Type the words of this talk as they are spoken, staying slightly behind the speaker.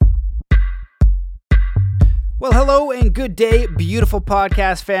Well, hello and good day, beautiful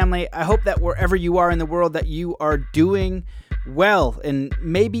podcast family. I hope that wherever you are in the world that you are doing well and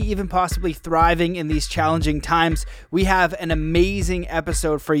maybe even possibly thriving in these challenging times. We have an amazing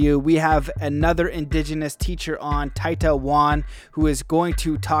episode for you. We have another Indigenous teacher on, Taita Juan, who is going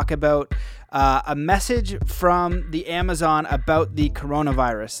to talk about a message from the Amazon about the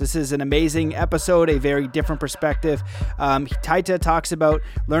coronavirus. This is an amazing episode, a very different perspective. Taita talks about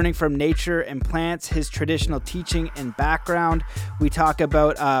learning from nature and plants, his traditional teaching and background. We talk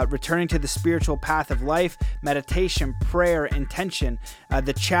about returning to the spiritual path of life, meditation, prayer, intention,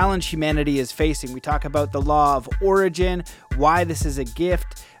 the challenge humanity is facing. We talk about the law of origin, why this is a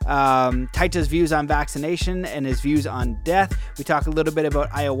gift, Taita's views on vaccination and his views on death. We talk a little bit about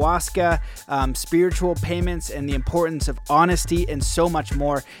ayahuasca, spiritual payments, and the importance of honesty, and so much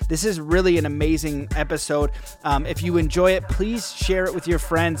more. This is really an amazing episode. If you enjoy it, please share it with your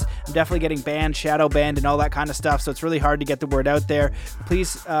friends. I'm definitely getting banned, shadow banned, and all that kind of stuff, so it's really hard to get the word out there.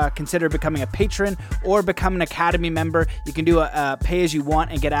 Please consider becoming a patron or become an Academy member. You can do a pay as you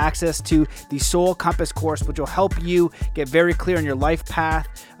want and get access to the Soul Compass course, which will help you get very clear on your life path,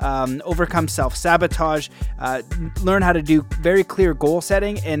 overcome self-sabotage, learn how to do very clear goal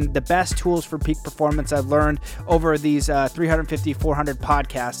setting, and the best tools for peak performance I've learned over these 350, 400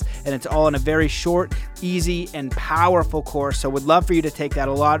 podcasts. And it's all in a very short, easy, and powerful course. So would love for you to take that.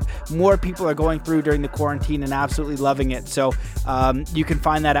 A lot more people are going through during the quarantine and absolutely loving it. So you can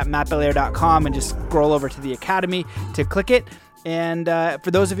find that at mattbelair.com and just scroll over to the Academy to click it. And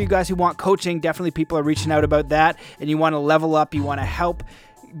for those of you guys who want coaching, definitely people are reaching out about that, and you want to level up, you want to help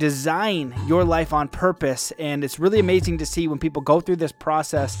design your life on purpose. And it's really amazing to see when people go through this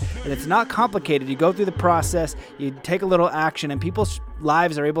process, and it's not complicated. You go through the process, you take a little action, and people's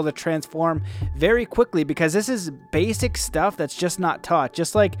lives are able to transform very quickly, because this is basic stuff that's just not taught.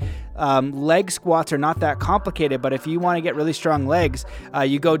 Just like leg squats are not that complicated, but if you want to get really strong legs,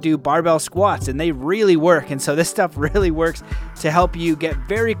 you go do barbell squats, and they really work. And so this stuff really works to help you get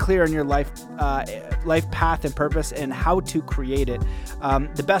very clear on your life path and purpose and how to create it.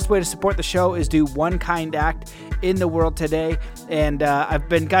 The best way to support the show is do one kind act in the world today. And I've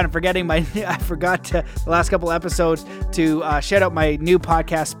been kind of forgetting I forgot the last couple episodes to shout out my new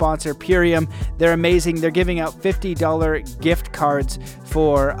podcast sponsor, Purium. They're amazing. They're giving out $50 gift cards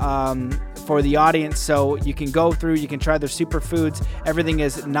for the audience. So you can go through, you can try their superfoods. Everything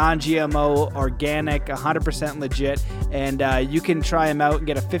is non-GMO, organic, 100% legit. And you can try them out and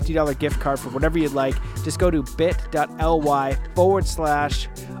get a $50 gift card for whatever you'd like. Just go to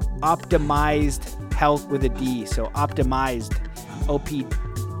bit.ly/optimized health with a D. So optimized, OPTIMIZED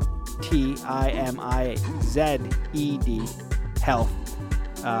health.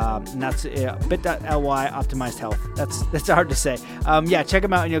 And that's bit.ly optimized health. That's hard to say. Check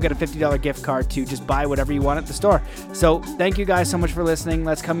them out and you'll get a $50 gift card to just buy whatever you want at the store. So thank you guys so much for listening.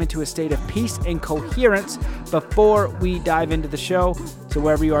 Let's come into a state of peace and coherence before we dive into the show. So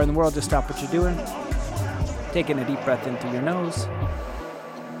wherever you are in the world, just stop what you're doing. Taking a deep breath into your nose.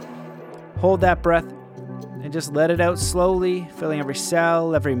 Hold that breath and just let it out slowly, filling every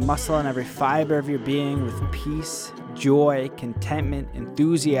cell, every muscle, and every fiber of your being with peace, joy, contentment,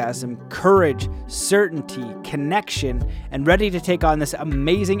 enthusiasm, courage, certainty, connection, and ready to take on this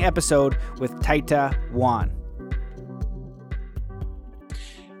amazing episode with Taita Juan.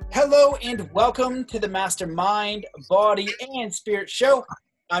 Hello and welcome to the Mastermind, Body, and Spirit Show.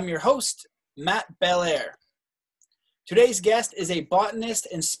 I'm your host, Matt Belair. Today's guest is a botanist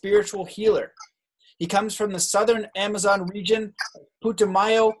and spiritual healer. He comes from the southern Amazon region,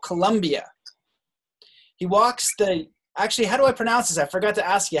 Putumayo, Colombia. He walks actually, how do I pronounce this? I forgot to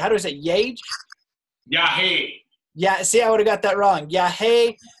ask you. How do I say Yahe? Yahe. Yeah, see, I would have got that wrong.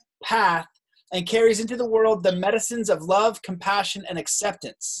 Yahe path, and carries into the world the medicines of love, compassion, and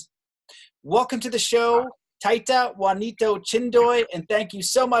acceptance. Welcome to the show, Taita Juanito Chindoy, and thank you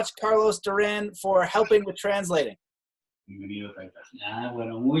so much, Carlos Duran, for helping with translating. Bienvenido, Taita.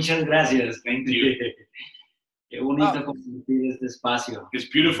 Bueno, muchas gracias. Thank you. Qué bonito compartir este espacio. It's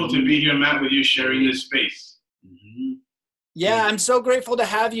beautiful to be here, Matt, with you sharing this space. Mm-hmm. Yeah, I'm so grateful to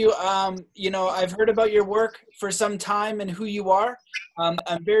have you. I've heard about your work for some time and who you are.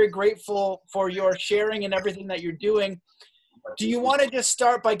 I'm very grateful for your sharing and everything that you're doing. Do you want to just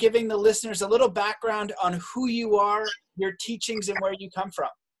start by giving the listeners a little background on who you are, your teachings, and where you come from?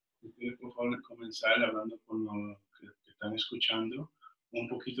 Por favor, comenzar hablando con los que están escuchando un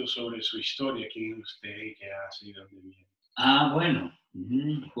poquito sobre su historia, quién es usted y qué hace y dónde viene. Bueno,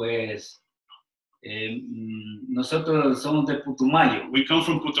 pues nosotros somos de Putumayo. We come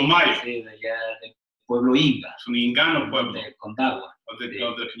from Putumayo. Sí, de allá del pueblo Inga. Es un ingano pueblo. De Condagua. Of the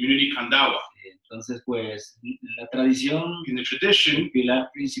community Candawa. Entonces, pues, la tradición, In the tradition, el pilar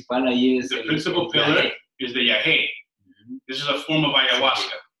principal ahí es the el principal pillar viaje. is the yahe. This is a form of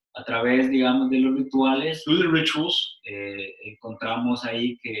ayahuasca. A través, digamos, de los rituales, Through the rituals, encontramos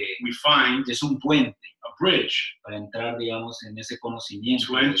ahí que we find es un puente a bridge para entrar, digamos, en ese conocimiento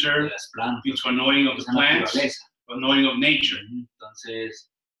to enter de las plantas, into a knowing of de the esa plants, naturaleza. a knowing of nature. Entonces,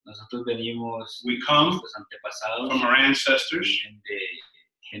 nosotros venimos, We come nuestros antepasados, from our ancestors. vienen de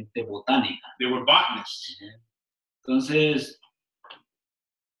gente botánica. They were botanists. Entonces,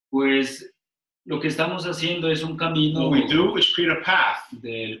 pues, lo que estamos haciendo es un camino What we do is create a path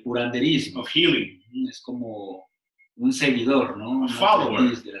del curanderismo. of healing, Es como un seguidor, ¿no? Un follower.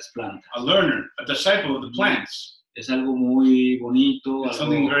 aprendiz de las plantas. a learner, a disciple of the plants. Es algo muy bonito, It's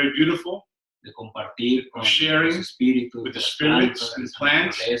something algo very beautiful, de compartir con sharing los espíritus with de the las spirits plantas, and de esa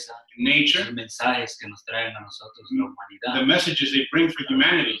plants, naturaleza, nature, los mensajes que nos traen a nosotros la humanidad, the messages they bring for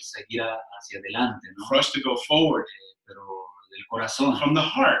humanity, seguir hacia adelante, ¿no? for us to go forward Pero del corazón. from the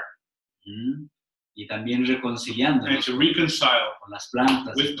heart Y también reconciliándonos and to reconcile con las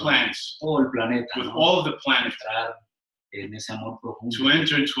plantas, with y con plants, todo el planeta, with ¿no? all of the planet, Entrar en ese amor profundo to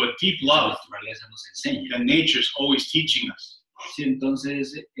enter into a deep que la love naturaleza nos enseña. that nature's always teaching us. Sí,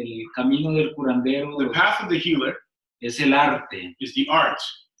 entonces el camino del curandero The path of the healer es el arte is the art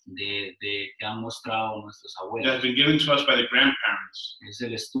de que han mostrado nuestros that has abuelos, been given to us by the grandparents. es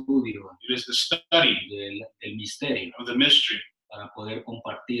el estudio It is the study del misterio of the mystery para poder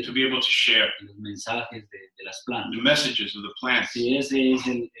compartir to be able to share los mensajes de las the plantas. messages of the plants. Sí, ese es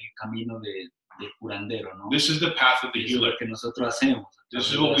el camino del curandero, ¿no? This is the path of the Eso es healer lo que nosotros hacemos a This través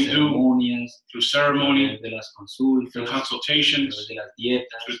is de what las we do ceremonias, through a ceremony, través de las consultas, through a través consultations, de las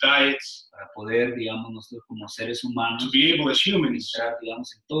dietas, through diets, para poder, digamos, nosotros como seres humanos to be able as humans entrar,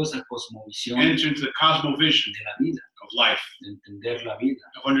 digamos, en toda esa cosmovisión enter into the cosmovision de la vida, of life, de entender la vida,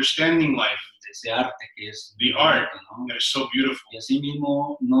 of understanding life, de ese arte que es The muy art. bonito, ¿no? that is so beautiful. Y así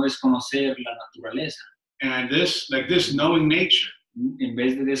mismo no desconocer la naturaleza, And like this, knowing nature, en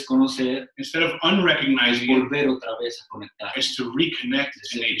vez de desconocer, instead of es unrecognizing it, volver otra vez a conectar is to reconnect to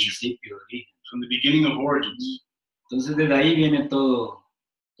desde el nature principio de origen. from the beginning of origins. Entonces desde ahí viene toda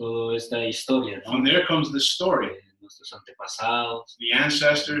esta historia, ¿no? From there comes the story, De nuestros antepasados, the de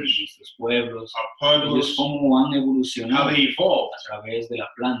ancestors, nuestros pueblos, our ellos pueblos, cómo han how evolucionado they evolved a través de la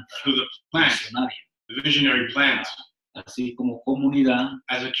planta through the plant, visionaria, the visionary plant. así como comunidad,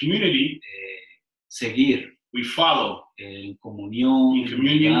 As a community, seguir we follow en comunión, In en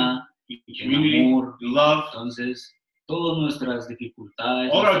communion, unidad, in en community, amor. in love, Entonces, todas nuestras dificultades,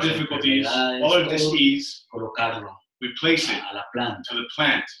 all our nuestras difficulties, enfermedades, all our todo, disease, colocarlo we place it a la planta, to the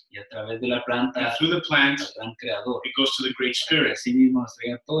plant. y a través de la planta And through the plant, al gran creador. it goes to the Great Y Spirit así mismo nos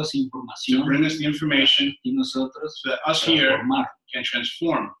traiga toda esa to información bring us the information y nosotros so that us here transformar. can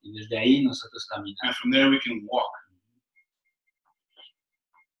transform. Y desde ahí nosotros caminamos. And from there, we can walk.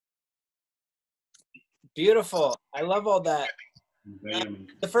 Beautiful. I love all that.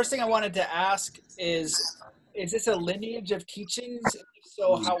 The first thing I wanted to ask is this a lineage of teachings? If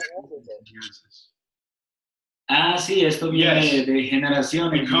so, how old is it? Ah, sí, esto viene Yes. de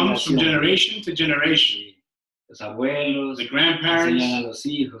generación en It comes from generación. generation to generation. Sí. Los abuelos The enseñan a grandparents los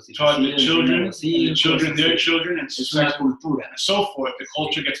hijos, y taught los the hijos enseñan a children, los and the hijos, children their sí. children, and Es una cultura. so forth. The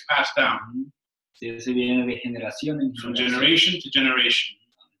culture gets passed down Sí, ese viene de generación en from generación, generation to generation,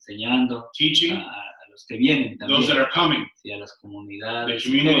 enseñando teaching a los que vienen those that también, are coming, y a las comunidades, the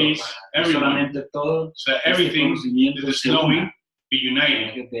y todo, communities, para no everyone. solamente todo, so that este everything, conocimiento this se knowing, una, be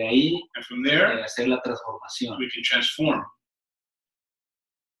united. para que de ahí And from there, hacer la transformación. we can transform.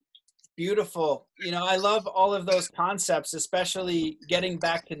 Beautiful. You know, I love all of those concepts, especially getting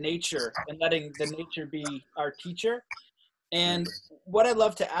back to nature and letting the nature be our teacher. And what I'd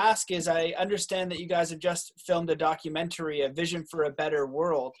love to ask is, I understand that you guys have just filmed a documentary, A Vision for a Better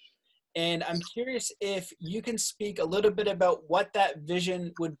World. And I'm curious if you can speak a little bit about what that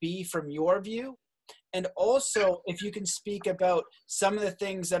vision would be from your view. And also, if you can speak about some of the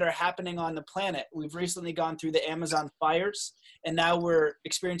things that are happening on the planet. We've recently gone through the Amazon fires, and now we're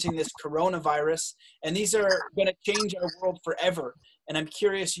experiencing this coronavirus. And these are going to change our world forever. And I'm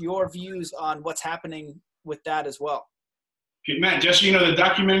curious your views on what's happening with that as well. Okay, Matt, just so you know, the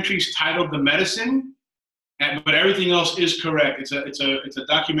documentary is titled The Medicine, but everything else is correct. It's a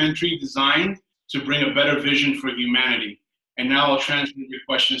documentary designed to bring a better vision for humanity. And now I'll translate your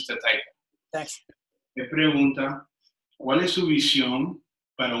questions to Taika. Thanks. Me pregunta, ¿cuál es su visión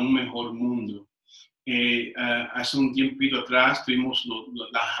para un mejor mundo? Hace un tiempito atrás tuvimos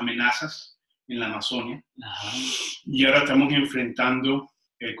las amenazas en la Amazonia y ahora estamos enfrentando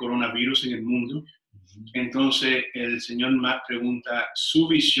el coronavirus en el mundo. Entonces, el señor Matt pregunta su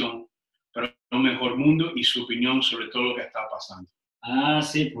visión para un mejor mundo y su opinión sobre todo lo que está pasando. Ah,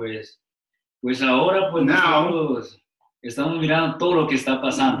 sí, pues ahora pues Now, nosotros estamos mirando todo lo que está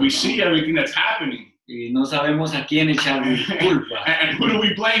pasando, We ¿no? see everything that's happening. Y no sabemos a quién echarle culpa. And who do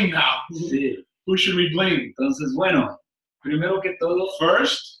we blame now? Sí. Who should we blame? Entonces, bueno, primero que todo,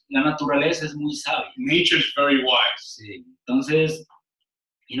 First, la naturaleza es muy sabia. nature is very wise Sí. Entonces,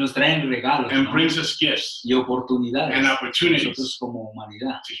 y nos traen regalos, and ¿no? brings us gifts Y oportunidades and a opportunities nosotros como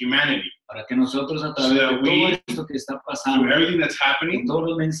humanidad, to humanity. para que nosotros a través So that de todo we, esto que está pasando, Through everything that's y happening, todos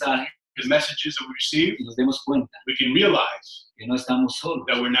los mensajes, the messages that we receive, nos demos cuenta we can realize que no estamos solos,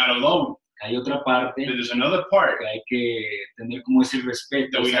 that we're not alone. que hay otra parte That there's another part que hay que tener como ese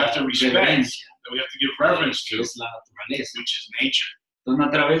respeto, that we esa have to respect, reverencia, that we have to give reverence que to, es la naturaleza. which is nature. Entonces,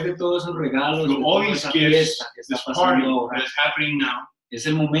 a través de todos esos regalos, de Through all toda these esa gifts, fiesta que está this party pasando ahora, that is happening now, es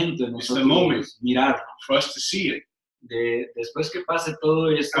el momento de It's the moment. nosotros mirarlo. for us to see it. Después que pase todo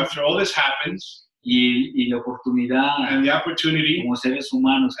esto After all this happens, y la oportunidad and the opportunity como seres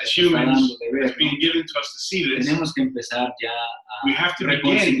humanos que as nos está dando humans de that's ver, being given to us to see this, tenemos que empezar ya we a have to begin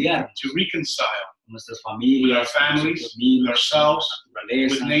reconciliarnos to reconcile con nuestras with our familias, con families, nosotros mismos, with ourselves, con la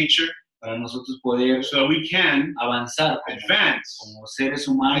with naturaleza, nature, para nosotros poder so that we can avanzar advance como seres as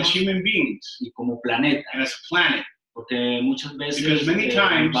humanos human beings y como planeta. and as a planet. Porque muchas veces Because many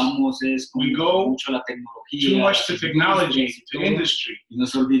times vamos es con we go mucho a la tecnología, Too much las to industrias technology, y to todo, industry, y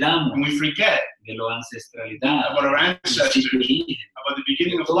nos olvidamos and we forget de la ancestralidad, about our del ancestors, principio de origen, about the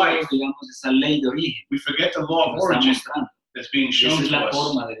beginning de of todo, life. digamos, esa ley de origen We forget the que law of nos está origin mostrando. that's being Y shown esa es to la us.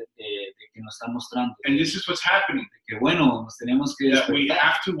 forma de que nos está mostrando. And this is what's happening, Que bueno, nos tenemos que that we despertar,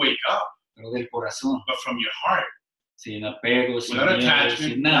 have to wake up, pero del corazón, but from your heart, sin apego, sin without miedo,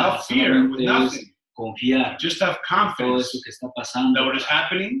 attachment, sin nada, without fear, with solamente es nothing. confiar Just have en todo confidence esto que está pasando that what is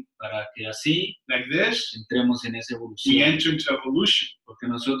happening para que así like this, entremos en esa we evolución, enter into evolution, porque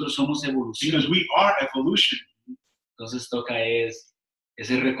nosotros somos evolución. because we are evolution. Entonces toca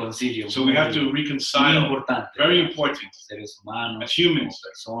ese reconcilio, So we have to muy reconcile, importante, very ¿verdad? important, Seres humanos, as humans,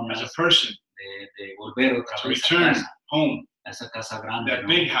 como as a personas, person, de volver otra to vez return home, a esa casa grande, that ¿no?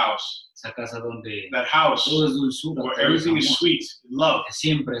 big house, Esa casa donde that house todo es dulzura, where todo es everything is amor, sweet, love, que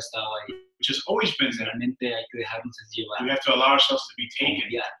siempre ha estado ahí. which has always been there. Realmente hay que dejarnos We llevar, have to allow ourselves to be taken,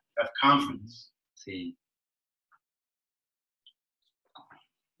 confiar, have confidence. sí.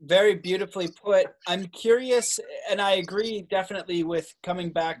 Very beautifully put. I'm curious, and I agree definitely with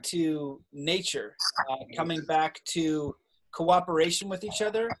coming back to nature, coming back to cooperation with each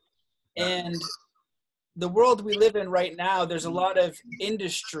other. And the world we live in right now, there's a lot of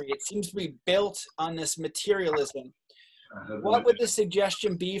industry. It seems to be built on this materialism. What would the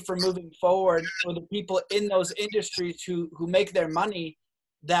suggestion be for moving forward for the people in those industries who make their money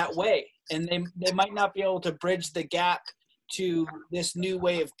that way? And they might not be able to bridge the gap to this new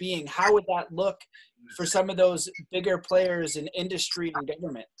way of being. How would that look for some of those bigger players in industry and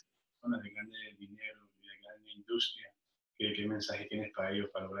government? Personas de grande dinero y de grande industria, ¿qué mensaje tienes para ellos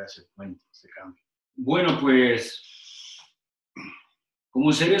para lograr ese puente, ese cambio? Bueno, pues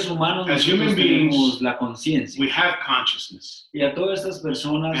como seres humanos As nosotros human beings, tenemos la conciencia. We have consciousness, Y a todas estas and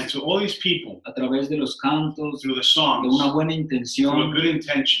personas, to all these people, a través de los cantos, through the de songs, una buena through a intención, good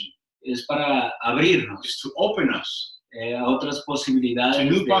intention, es para abrirnos is to open us a otras posibilidades To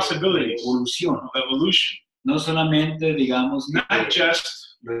new de possibilities. evolución. of evolution, No solamente, digamos, que not just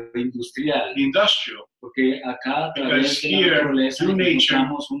lo industrial, the industrial. porque acá a través Because de la here, naturaleza through nature,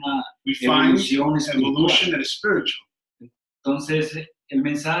 encontramos una We find evolución espiritual. evolution that is spiritual. Entonces, el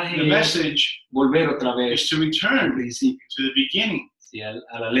mensaje The es message volver otra is vez to al return principio, to the beginning, ¿sí?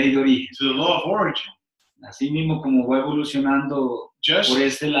 A la ley de origen. to the law of origin. Así mismo como va evolucionando Just por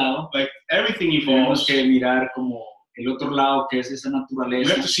este lado, like everything tenemos evolves, que mirar como el otro lado, que es esa we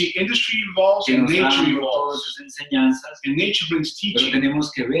naturaleza have to see industry evolves que and nos da nature todas evolves. sus enseñanzas, And nature brings pero teaching,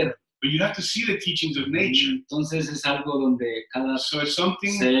 tenemos que ver. but you have to see the teachings of nature. Entonces es algo donde cada So it's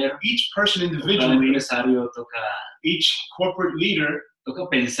something ser, each person cada individually, empresario each corporate leader toca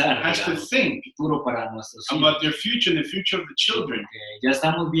pensar, has to digamos, think el futuro para nuestros hijos. about their future and the future of the children. Porque ya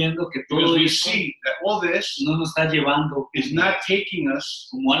estamos viendo que Because todo we esto see that all this no nos está llevando is not taking us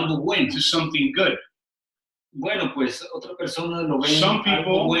como algo bueno. to something good. Bueno, pues otra persona lo ve Some people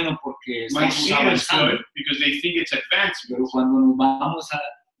algo bueno porque Might estamos see it as avanzando, good because they think it's advancement. pero cuando nos vamos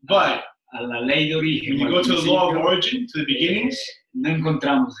But a la ley de origen, when you al go to the law of principio, origin, to the beginnings, no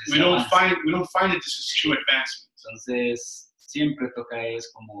encontramos we ese don't avance. find that this is true advancement. Entonces, siempre toca es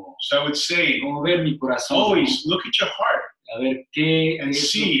como So I would say, ver mi corazón, always look at your heart, a ver qué and es lo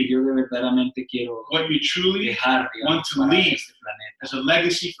see que yo de verdaderamente quiero what you truly dejar, want digamos, to para leave este planeta. as a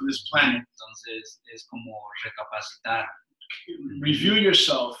legacy for this planet. Entonces, es como recapacitar Review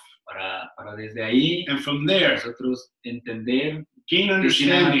yourself para para desde ahí and from there nosotros entender gain que sin la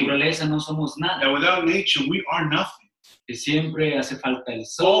understanding naturaleza no somos nada, that without nature we are nothing. que siempre hace falta el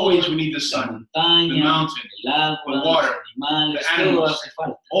sol, Always we need the la sun, montaña, the mountain, el agua, the water, los animales, the todo animals. hace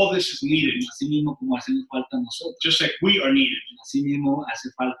falta. All this is needed, Así mismo como hacemos falta nosotros, just like we are needed. así mismo hace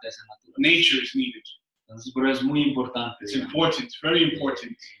falta esa naturaleza. Nature is needed. Entonces, pero es muy importante, It's digamos, important, very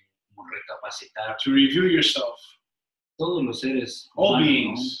important, como recapacitar. to review yourself, Todos los seres all humanos,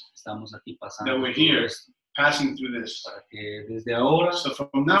 beings ¿no? Estamos aquí pasando that we're todo here. esto, passing through this. para que desde ahora So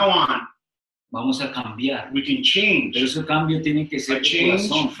from now on, vamos a cambiar. we can Pero change, ese cambio tiene que a ser de change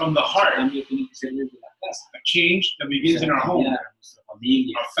corazón. from the El heart, cambio tiene que ser desde la casa. a change that begins in our home, Cambiar a nuestra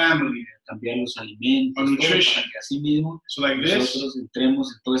familia, our family. cambiar los alimentos, Our todo, nutrition. para que así mismo So like this, nosotros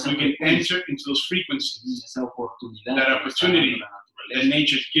entremos en toda esa we can frecuencia, enter into those frequencies esa oportunidad that que nos está dando opportunity la that naturaleza.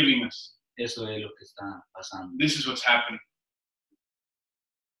 nature's giving us. Eso es lo que está pasando. This is what's happening.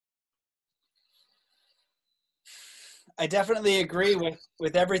 I definitely agree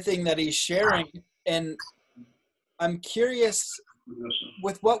with everything that he's sharing. And I'm curious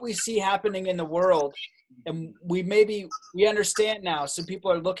with what we see happening in the world. And we understand now. Some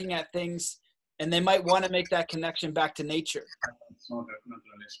people are looking at things and they might want to make that connection back to nature.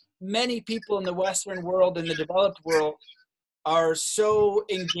 Many people in the Western world and the developed world are so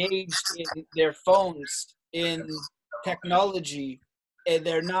engaged in their phones, in technology, and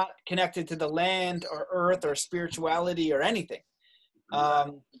they're not connected to the land or earth or spirituality or anything.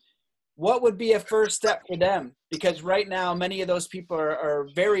 What would be a first step for them? Because right now, many of those people are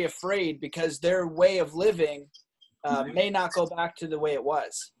very afraid because their way of living may not go back to the way it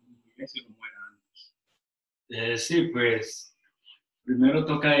was. Sí, pues, primero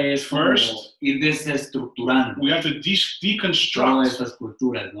toca es First, ir desestructurando we have to todas deconstruct estas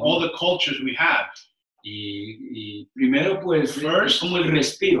culturas, ¿no? all the cultures we have. Y primero, pues, First, es como el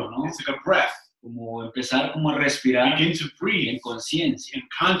respiro, ¿no? It's like a breath. Como empezar como a respirar Begin to breathe en conciencia, in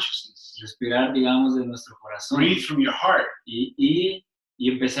consciousness. respirar, digamos, de nuestro corazón Breathe from your heart y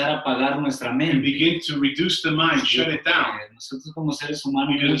empezar a apagar nuestra and mente. begin to reduce the mind, shut it down. Nosotros como seres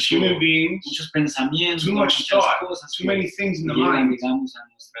humanos Because human beings, muchos pensamientos, too much muchas thought, cosas too que many things in the llegan, mind, digamos, a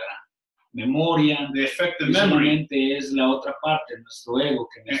nuestra memoria. they affect the Y memory. solamente es la otra parte, nuestro ego,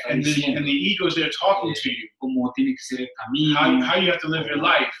 que me está And diciendo the egos they're talking to you, cómo tiene que ser el camino, how you have to live your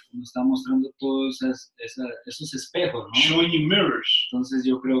life, nos está mostrando todos esos espejos, ¿no? showing you mirrors. Entonces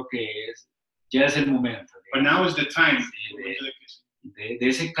yo creo que ya es el momento But now is the time. de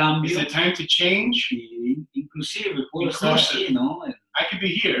ese cambio. Is the time to change. Y inclusive puedo estar Inclusive. aquí, ¿no? I could be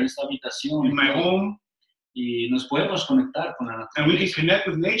En here esta habitación. in my home, Y nos podemos conectar con la and we can naturaleza. connect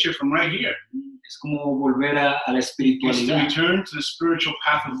with nature from right here. Es como volver a la It's to espiritualidad. return to the spiritual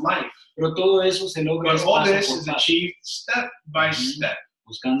path of life. Pero todo eso se logra But all paso this por is paso, achieved step by step,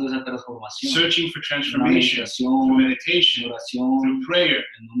 buscando esa transformación. searching for Una transformation through meditación, meditation, oración, through prayer,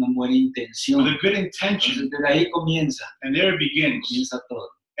 en una buena intención. with a good intention. Entonces desde ahí comienza And there it begins. todo.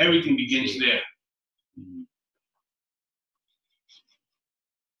 Everything begins Sí. there.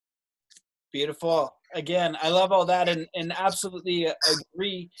 Beautiful. Again, I love all that and absolutely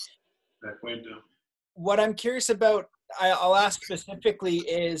agree. What I'm curious about, I'll ask specifically,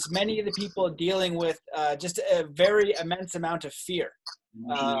 is many of the people dealing with just a very immense amount of fear.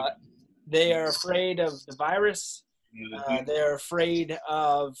 They are afraid of the virus. They're afraid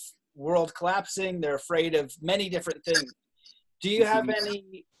of world collapsing. They're afraid of many different things. Do you have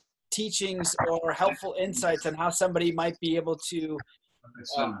any teachings or helpful insights on how somebody might be able to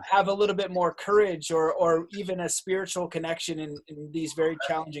have a little bit more courage or even a spiritual connection in these very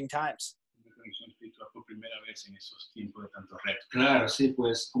challenging times? Claro, sí,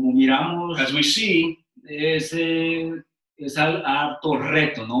 pues como miramos, As we see, es harto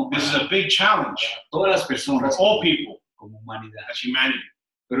reto, ¿no? this is a big challenge Todas las for personas all people como humanidad. as humanity.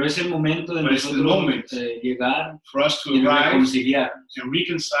 Pero es el momento de But it's the nosotros moment llegar For us to y arrive reconciliarnos. and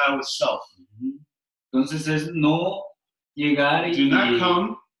reconcile with self. Entonces es no llegar Do not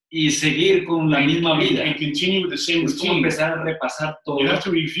come y seguir con la misma vida. and continue with the same Es como routine. empezar a repasar todo You have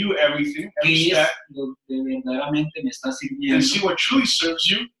to review everything, every qué es step, lo que verdaderamente me está and sirviendo see what truly serves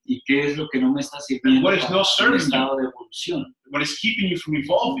you, y qué es lo que no me está sirviendo what is para not un serving estado de evolución. what is keeping you from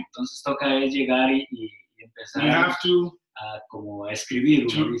evolving. Entonces toca es llegar y empezar You have to como a escribir,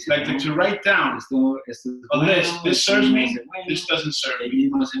 uno dice, ¿no? to write down, Esto es oh, bueno, this esto serves no me, es bueno. this doesn't serve Ahí me.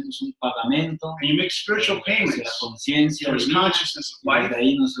 mismo hacemos un pagamento And you make spiritual hacia la payments conciencia towards divina, consciousness of y life, desde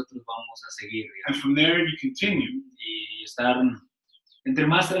ahí nosotros vamos a seguir, and digamos, from there you continue. y estar entre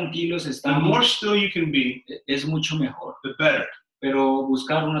más tranquilos The estamos, more still you can be, es mucho mejor, the better. pero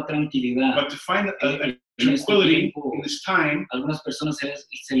buscar una tranquilidad But to find a En este tranquility tiempo, in this time a algunas personas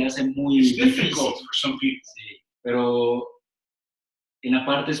se le hace muy is difícil, difficult for some people. sí, pero en la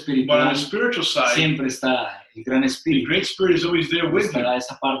parte But on espiritual the spiritual side, siempre está el gran the espíritu, Great Spirit is always there with you. está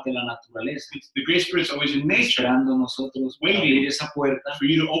esa parte de la naturaleza, The Great Spirit is always in nature esperando nosotros para waiting abrir esa puerta for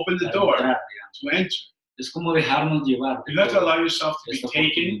you to open the para door entrar, digamos. to enter. Es como dejarnos llevar de You have to todo allow yourself to be esta taken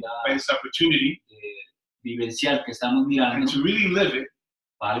oportunidad by this opportunity vivencial que estamos mirando and to really live it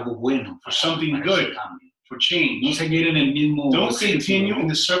para algo bueno, for something para ese good, cambio. for No change. seguir en el mismo Don't círculo, continue ¿no? in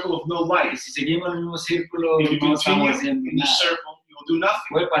the circle of no life. Si seguimos en el mismo círculo, If you no continue estamos haciendo in the nada. circle, you will do nothing.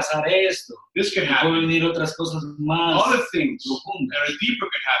 Puede pasar esto, This could y pueden happen. venir otras cosas más Other things that profundas, are deeper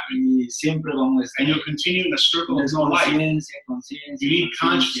could happen. y siempre vamos a estar And you'll continue in a circle en of no life. conciencia, You need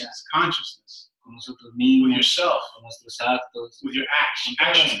conciencia consciousness con nosotros with mismos, yourself, con nuestros actos, with your con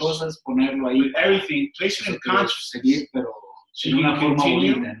todas las actions, cosas, ponerlo ahí with para everything. Place it in nosotros consciousness seguir, pero so en you una can forma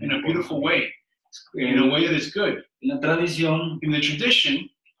continue bonita, in una a forma beautiful bonita. way, in a way that is good. En la tradición, In the tradition,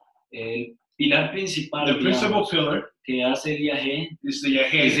 el pilar principal, the principal digamos, pillar que hace el viaje is the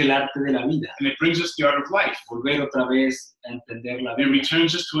es Yahed, el arte de la vida. and it brings us the art of life. Volver otra vez a entender la It vida,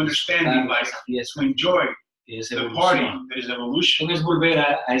 returns us to understanding disfrutar life, esa to fiesta enjoy que es the party evolución. that is evolution. Entonces volver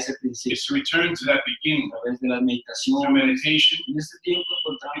a ese principio Is to return to that beginning. a través de las Through meditaciones. meditation, En este tiempo in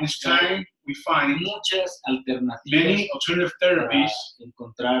encontramos this que hay time, we find muchas alternativas many alternative para therapies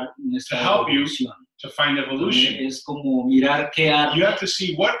encontrar nuestra to help you evolución. to find evolution. Es como mirar qué You arte, have to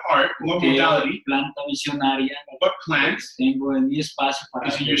see what art, what qué modality, planta visionaria what plant tengo en mi espacio para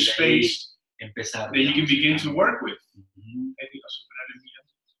is in your desde ahí space empezar. that you can digamos, begin el to cambio. work with. Ujú.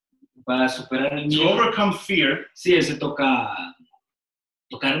 Para superar el To miedo, overcome fear, sí, ese tocar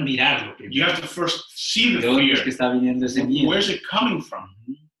mirarlo you primero. have to first see ¿De the dónde es que fear. está viniendo ese miedo? Where's it coming from?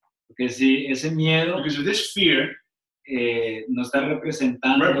 Ujú. Porque si ese miedo Because if this fear nos está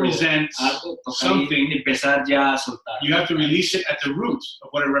representando represents algo, toca something, ahí empezar ya a soltar. you have to release it at the root of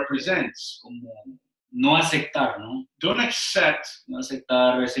what it represents. Como no aceptar, ¿no? Don't accept, No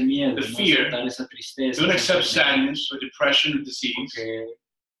aceptar ese miedo, The no fear. aceptar esa tristeza. don't esa accept enfermedad. sadness or depression or disease. Porque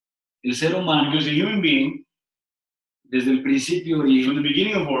el ser humano, Because a human being, desde el principio from origen, the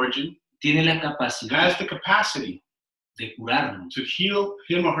beginning of origin, tiene la capacidad has the capacity de curarnos. to heal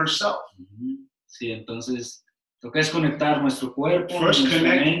him or herself. Ujú. Sí, entonces toca desconectar nuestro cuerpo, First nuestra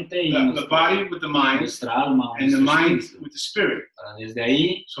connect mente y The body with the mind nuestra alma, and the nuestro mind espíritu. with the spirit. Para desde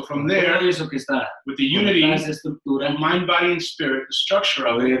ahí, So from con there, todo eso que está, with the conectada unity esa estructura, of mind, body, and spirit, the structure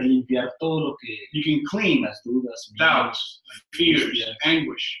of it, poder limpiar todo lo que you can clean las dudas, doubts, miedos, fears,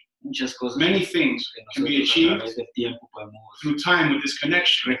 anguish. muchas cosas Many things que can be nosotros a achieved través del tiempo podemos through time with this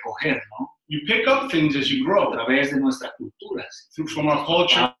connection. recoger, ¿no? You pick up things as you A grow través de nuestras culturas. from our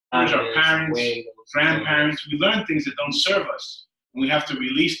culture, our Padres, parents, abuelos, grandparents. We learn things that don't serve us, and we have to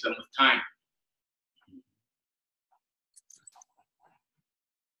release them with time.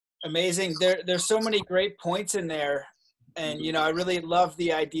 Amazing. There's so many great points in there. And, you know, I really love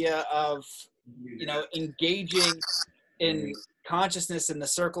the idea of, you know, engaging in consciousness in the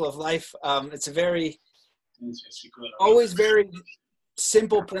circle of life. It's a very, always very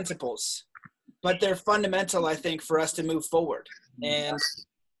simple principles, but they're fundamental, I think, for us to move forward. And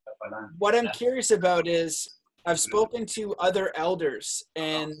what I'm curious about is I've spoken to other elders,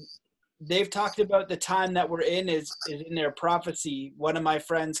 and they've talked about the time that we're in is in their prophecy. One of my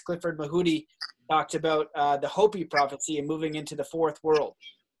friends, Clifford Mahudi, talked about the Hopi prophecy and moving into the fourth world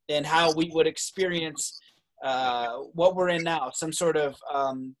and how we would experience what we're in now, some sort of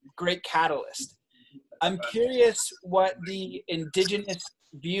great catalyst. I'm curious what the indigenous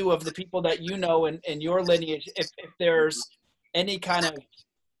view of the people that you know in your lineage, if there's any kind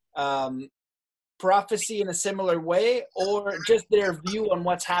of prophecy in a similar way, or just their view on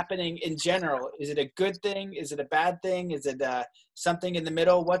what's happening in general. Is it a good thing? Is it a bad thing? Is it something in the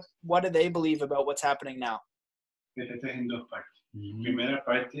middle? What do they believe about what's happening now? Esta es en dos partes. Primera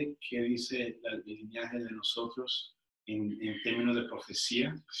parte, que dice el linaje de nosotros en términos de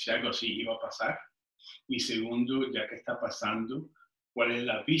profecía, si algo así iba a pasar. Y segundo, ya que está pasando, cuál es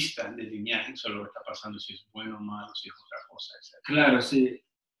la vista del linaje sobre lo que está pasando, si es bueno o malo, si es otra cosa, etc. Claro, sí.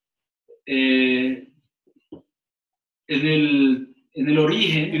 En el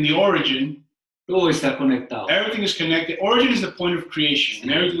origen, In the origin, todo está conectado. everything is connected. Origin is the point of creation,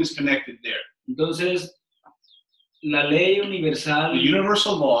 and everything is connected there. Entonces, la ley The universal,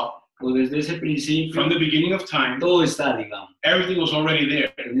 universal law, o desde ese principio, from the beginning of time, todo está, digamos, everything was already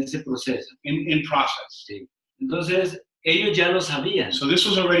there en ese proceso. in process. Sí. Entonces, ellos ya lo sabían. So this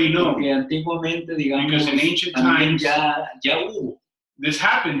was already known. Porque antiguamente, digamos, Because in ancient también times, ya hubo. This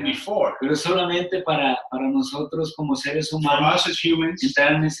happened Yeah. before. Pero solamente para nosotros como seres For humanos us as humans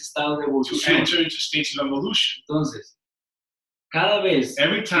entrar en ese estado de to evolución. enter into states of evolution. Entonces, cada vez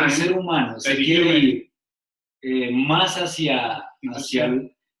Every que el time ser humano se that the quiere human ir más hacia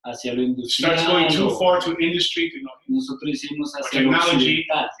lo industrial, starts going too o far to industry, to nosotros decimos or hacia lo technology,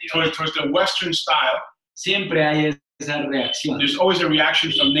 occidental, digamos, towards the Western style, siempre hay esa reacción. there's always a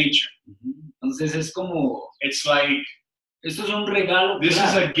reaction from nature. Entonces es como, It's like, esto es un regalo this is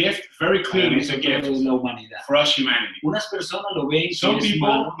claro a gift, very para clearly it's a nosotros, gift la humanidad. for us humanity. Unas personas lo ven que Some es people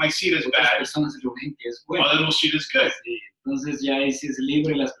malo, might see it as otras bad, personas lo ven que es bueno. others will see it as good. Sí, entonces ya ahí sí es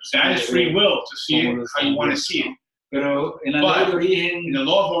libre las That personas. is de free ver will to see cómo it lo how you están want to viendo, see it. ¿no? Pero en la But ley de origen in the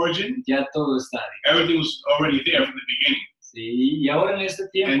law of origin, ya todo está ahí. everything was already there from the beginning. Sí, y ahora en este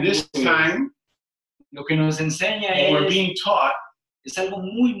tiempo And this pues, time, lo que nos enseña what we're es being taught algo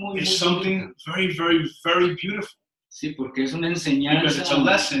muy, muy, muy is bonito. something very, very, very beautiful. Sí, porque es una Because enseñanza. it's a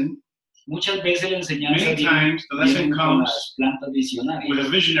lesson. Muchas veces la enseñanza Many viene, times the lesson viene con comes las plantas visionarias. with a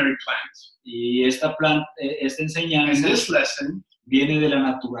visionary plant. Y esta And enseñanza this lesson viene de la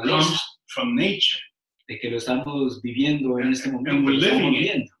naturaleza, comes from nature. de que lo estamos viviendo en este momento. And we're lo estamos living it.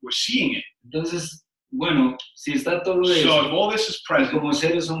 viendo. We're seeing it. Entonces, bueno, si está todo So eso, if all this is y present, como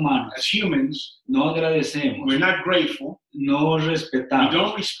seres humanos, as humans, no agradecemos, we're not grateful, no we respetamos,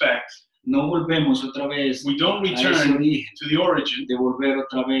 don't respect, no volvemos otra vez we don't a ese return origen, to the origin, de volver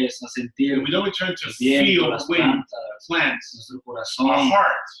otra vez a sentir and we don't return to el viento, feel las the wind, plantas, plants, nuestro our corazón,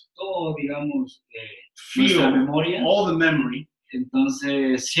 heart, todo, digamos, nuestra feel memoria. all the memory,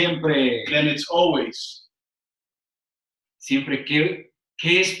 Entonces, siempre, then it's always,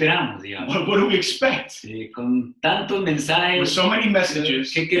 ¿qué esperamos, digamos? what do we expect? Sí, con tantos With mensajes, so many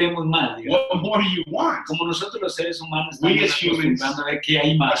messages, ¿qué queremos más, digamos? what more do you want? Como nosotros los seres humanos We estamos as humans acostumbrados a ver qué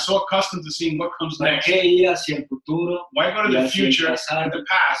hay I'm más. so accustomed to seeing what comes ¿Para next. qué ir hacia el futuro? Why go to Y the hacia el future pasado, and the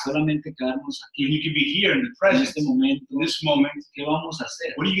past solamente quedarnos when aquí, you can be here in the en present, este momento? in this moment? ¿Qué vamos a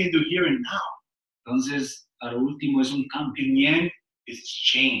hacer? What are you going to do here and now? Entonces, al último es un cambio. In the end, it's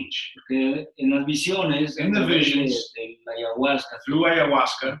change. Porque en las visiones, In the a través visions, de la ayahuasca Through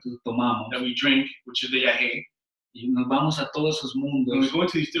ayahuasca que tomamos, that we drink, which is the yahe, y nos vamos a todos esos mundos. when we go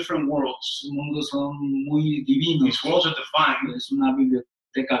into these different worlds, Esos mundos son muy divinos. these worlds are divine. Es una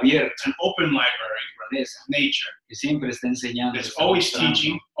biblioteca abierta, It's an open library, naturaleza, nature. que siempre está enseñando. It's está always mostrando,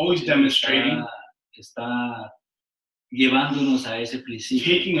 teaching, always está- demonstrating, Está llevándonos a ese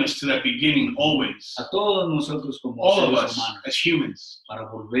principio. taking us to that beginning always. A todos nosotros como All of seres us humanos, as humans para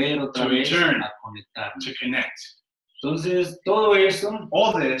volver otra to vez return, a conectarnos. to connect. Entonces, todo eso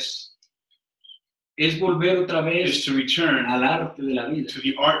All this es volver otra is vez to return al arte de la vida. to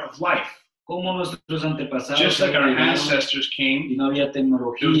the art of life. Como nuestros antepasados Just like our llegaron ancestors came, y no había there was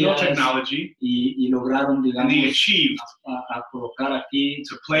no tecnología technology, y lograron, and digamos, they achieved a colocar aquí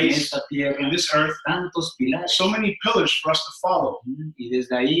to en place esta tierra in this earth tantos pilares. so many pillars for us to follow. Y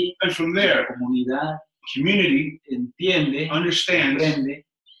desde ahí And from la there, comunidad community entiende, understands, comprende y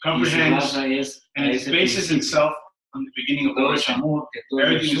se comprehends, basa es a and it ese bases principio. itself on the beginning of Todo es origin. amor, que todo es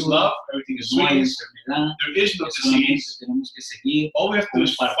Everything is dulzura, love, everything is no hay sweetness, enfermedad, there is no que solamente disease. tenemos que seguir All we have to do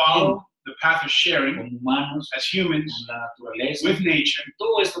is follow the path of sharing como humanos as humans con la naturaleza. with nature,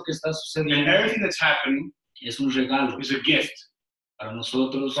 Todo esto que está and sucediendo everything that's happening es un regalo is a gift para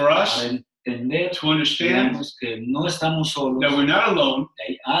nosotros, For us, para entender, to understand digamos, que no estamos solos, that we're not alone,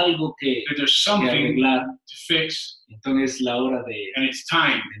 que hay algo that there's que something arreglar. to fix, Entonces es la hora de and it's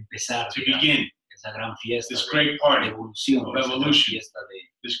time empezar, to digamos, begin esa gran fiesta this de great party, evolución, of esa gran evolution, fiesta de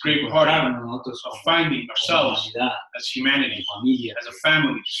this great party encontrarnos nosotros of como finding ourselves humanidad, as humanity, como familia, as a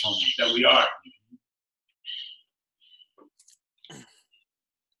family that we are.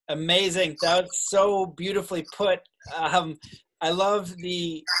 Amazing. That's so beautifully put. I love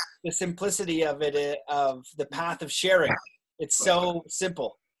the simplicity of it, of the path of sharing. It's so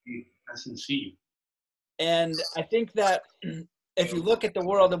simple. That's sincere. And I think that if you look at the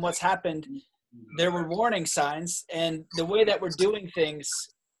world and what's happened, there were warning signs, and the way that we're doing things,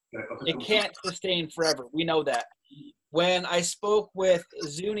 it can't sustain forever. We know that. When I spoke with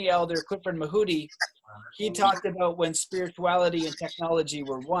Zuni elder Clifford Mahudi, he talked about when spirituality and technology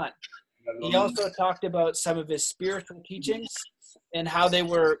were one. He also talked about some of his spiritual teachings and how they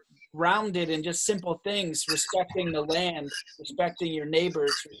were grounded in just simple things: respecting the land, respecting your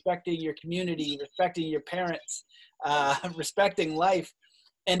neighbors, respecting your community, respecting your parents, respecting life.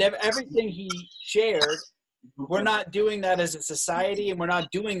 And everything he shared, we're not doing that as a society, and we're not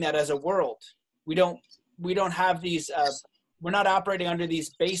doing that as a world. We don't have these, we're not operating under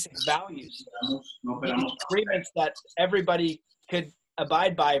these basic values, these agreements that everybody could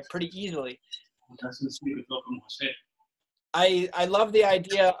abide by pretty easily. I love the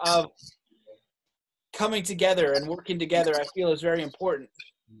idea of coming together and working together. I feel is very important.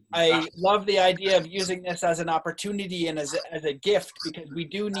 I love the idea of using this as an opportunity and as a gift, because we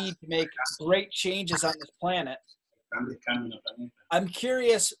do need to make great changes on this planet. Grandes cambios en el planeta. I'm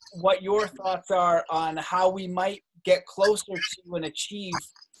curious what your thoughts are on how we might get closer to and achieve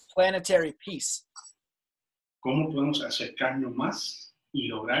planetary peace. ¿Cómo podemos acercarnos más y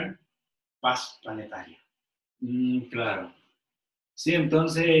lograr paz planetaria? Claro. Sí,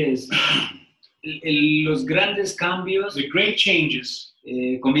 entonces los grandes cambios The great changes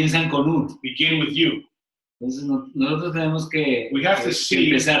comienzan con uno. begin with you. Entonces nosotros tenemos que We have to see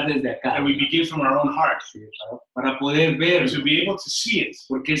empezar desde acá, And we begin from our own heart. ¿sí? Para poder ver, To be able to see it.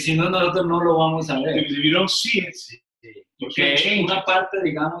 porque si no nosotros no lo vamos a ver. Because if you don't see it, you Porque can't change una it. parte,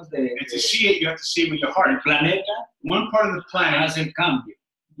 digamos, And to see it, you have to see it with your heart. del planeta One part of the planet hace el cambio.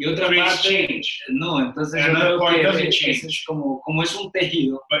 Y otra creates parte, change, no. Entonces And yo another creo part que doesn't ese change. es como es un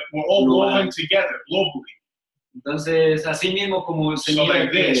tejido. but we're all Global. woven together globally. Entonces, así mismo como se So mira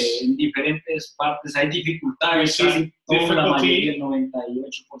like que this. en diferentes partes hay dificultades, We see casi toda la difficulty. mayoría, el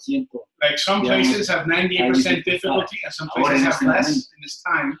 98%. Like some Digamos, places have 98% difficulty, and some Ahora en places have este less momento. in this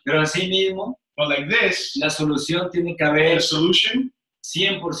time. Pero así mismo, But like this, la solución tiene que the haber solution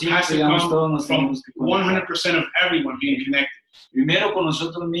 100%, has to digamos, come todos nos from tenemos que conectar. 100% of everyone being connected. Primero con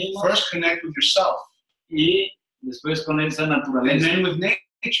nosotros mismos First, connect with yourself, y después con esa and naturaleza. then with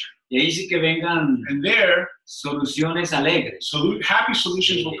nature. Y ahí sí que vengan And there, soluciones alegres, happy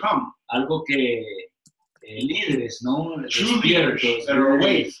solutions will come. algo que líderes, ¿no? True leaders Despiertos, that are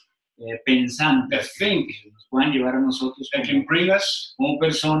líderes, awake, pensantes, that think, que nos puedan llevar a nosotros that como, can bring us como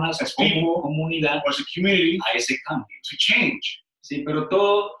personas, as como people, comunidad, as a community, a ese cambio. to change. Sí, pero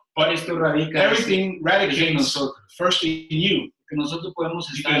todo But esto radica everything en radicates nosotros. first in you. Que nosotros podemos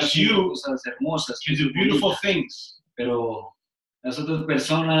estar Because haciendo you cosas hermosas, Can do beautiful things. pero las otras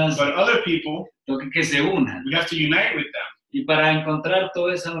personas But other people, toca que se unan. we have to unite with them. Y para encontrar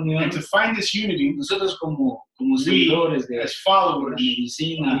toda esa unión, And to find this unity, nosotros como seguidores de as la followers of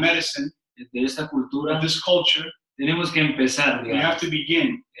medicina, the medicine, de esta cultura, of this culture, tenemos que empezar, we have digamos, to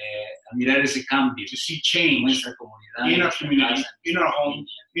begin a mirar ese cambio to see en change nuestra comunidad, in en our nuestra community, casa, in our home,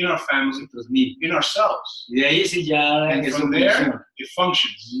 in our family, nosotros mismos. in ourselves. Y de ahí sí ya And eso from there, funciona. it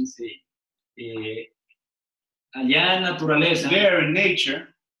functions. Sí. Allá en naturaleza, There in nature,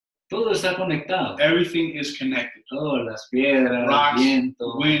 todo está conectado. everything is connected. Todas las piedras, Rocks, el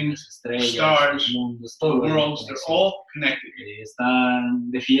viento, wind, las estrellas, stars, los mundos, The todo. es worlds, they're conexión. all connected.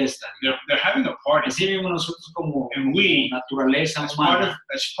 Están de fiesta. They're having a party. Así mismo nosotros como And we, naturaleza As part humana,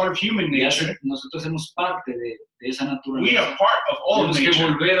 of human ya nature, nosotros somos parte de esa we naturaleza. are part of all of Tenemos que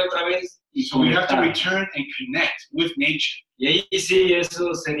nature. volver otra vez y So we have to conectarnos. return and connect with nature. Y ahí sí,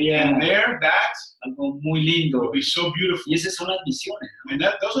 eso sería And there, that algo muy lindo. will be so beautiful. Y esas son las visiones, ¿no? And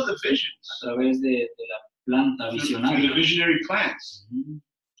those are the visions. A través de la planta Through the visionaria. visionary plans.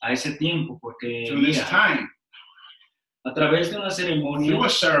 A ese tiempo, porque Through this mira, time, a través de una ceremonia, through a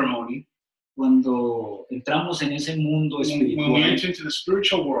ceremony, cuando entramos en ese mundo when we espiritual, enter into the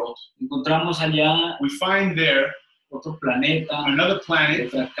spiritual world, encontramos allá we find there otro planeta, another planet,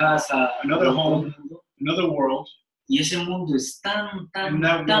 otra casa, Another otro home. mundo. another world, Y ese mundo es tan and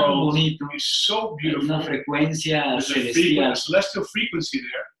that tan world bonito, is so hay una beautiful. frecuencia There's a celestial celestial frequency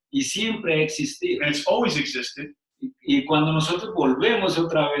there, y siempre ha existido. and it's always existed. Y cuando nosotros volvemos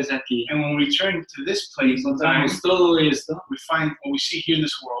otra vez aquí, And when we return to this y place in time, encontramos todo esto, we find what we see here in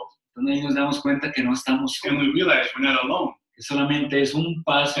this world, entonces ahí nos damos cuenta que no estamos and solos, we realize we're not alone. que solamente es un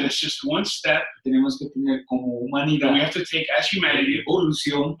paso And que it's just one step tenemos que tener como that we humanidad have to take as de humanity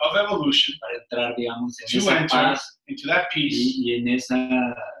evolución of evolution para entrar, digamos, en to esa enter paz into that peace y en esa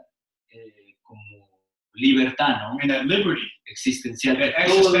como libertad, ¿no? and that liberty Existencial que That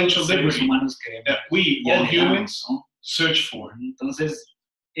todos los existential seres liberty humanos queremos that we, y all anhelamos, humans, ¿no? search for. Entonces,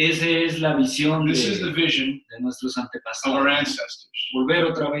 esa es la visión This is the de vision nuestros of our antepasados. ancestors, Volver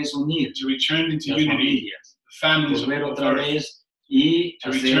otra vez a unir to return into las unity, familias, the families volver of otra earth, vez y To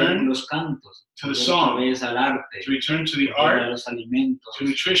hacer return los cantos, to the volver song, otra vez al arte, to return to the volver a art, los alimentos to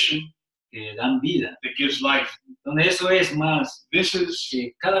nutrition que dan vida. that gives life. Donde eso es más This is,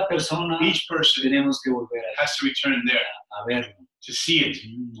 que cada persona each person tenemos que volver has to return there, a verlo to see it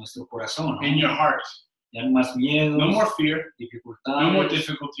en nuestro corazón, ¿no? in your heart. Ya no más miedos, No more fear, dificultades, no more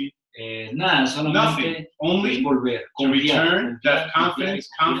difficulty, nada, nothing. solamente es Only volver, to confiar, return that confiar, confidence,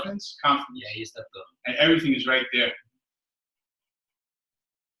 confiar, confidence, y confidence. ahí está todo. And everything is right there.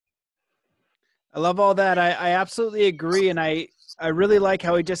 I love all that. I absolutely agree. And I I really like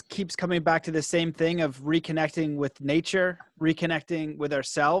how he just keeps coming back to the same thing of reconnecting with nature, reconnecting with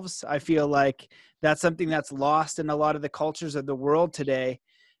ourselves. I feel like that's something that's lost in a lot of the cultures of the world today.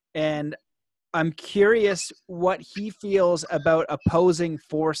 And I'm curious what he feels about opposing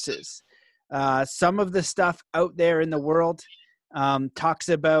forces. Some of the stuff out there in the world talks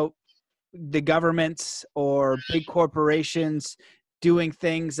about the governments or big corporations doing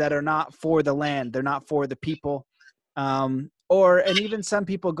things that are not for the land. They're not for the people. And even some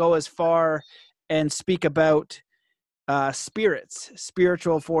people go as far and speak about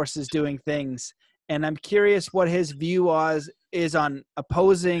spiritual forces doing things. And I'm curious what his view is on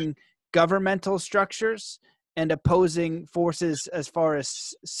opposing governmental structures and opposing forces as far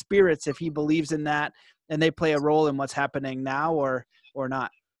as spirits, if he believes in that and they play a role in what's happening now or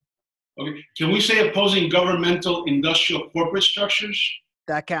not. Okay. Can we say opposing governmental, industrial, corporate structures?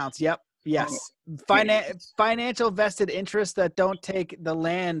 That counts. Yep. Yes. Financial vested interests that don't take the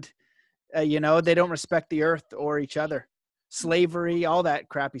land, they don't respect the earth or each other. Slavery, all that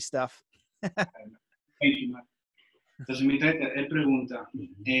crappy stuff. Thank you, Matt. Entonces, mi teta, él pregunta,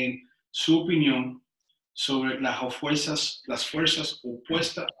 en su opinión, sobre las fuerzas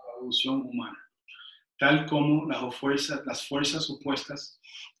opuestas a la evolución humana, tal como las fuerzas opuestas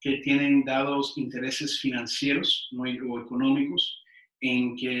que tienen dados intereses financieros o económicos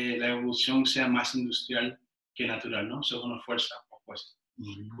en que la evolución sea más industrial que natural, ¿no? Son una fuerza opuesta.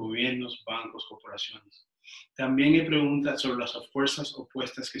 Gobiernos, bancos, corporaciones. También me pregunta sobre las fuerzas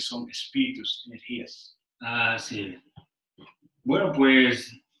opuestas que son espíritus, energías. Ah, sí. Bueno,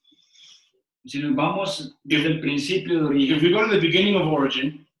 pues, si nos vamos desde el principio de origen, if we go to the beginning of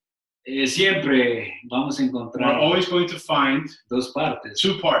origin, siempre vamos a encontrar we're always going to find dos partes,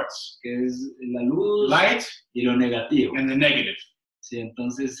 two parts, que es la luz light y lo negativo. and the negative. Sí,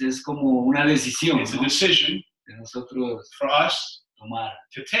 entonces es como una decisión, It's a ¿no? decision De nosotros for us tomar.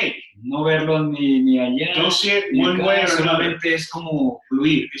 to take. No verlo ni allá, Don't see it ni one acá, way or another. solamente es como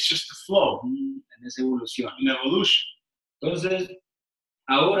fluir It's just the flow en esa evolución. in evolution. Entonces,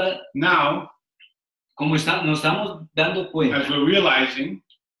 ahora, Now, como nos estamos dando as cuenta we're realizing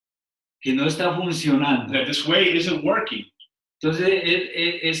que no está funcionando, that this way isn't working, entonces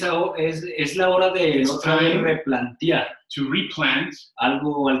es la hora de It's otra vez time replantear to replant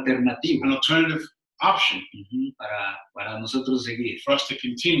algo alternativo an alternative option para nosotros seguir. for us to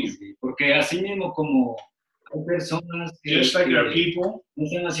continue. Sí, porque así mismo como hay personas que, Just like there are que people no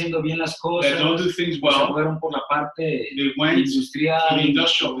están haciendo bien las cosas, that don't do things se well, fueron por la parte they went industrial, to the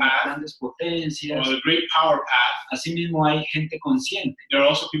industrial por path, grandes potencias. or the great power path. Así mismo hay gente consciente. There are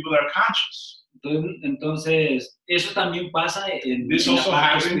also people that are conscious. Entonces eso también pasa en This la also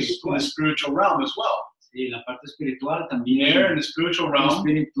parte happens in espiritual. the spiritual realm as well. Sí, la parte espiritual también. There in the spiritual Hay realm,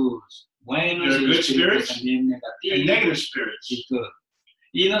 espíritus buenos there are y good espíritus spirits también and negativos. negative spirits. Y todo.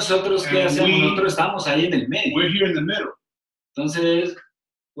 Y nosotros, ¿qué And hacemos? we- Nosotros estamos ahí en el medio. We're here in the middle. Entonces,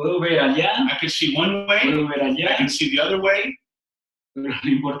 puedo ver allá, I can see one way, puedo ver I allá, can see the other way. pero lo But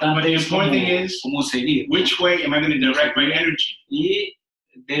importante the es important thing is, cómo seguir, ¿no? which way am I going to direct my energy? Y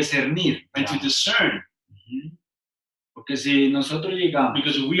discernir. And to discern. Ujú. Porque si nosotros llegamos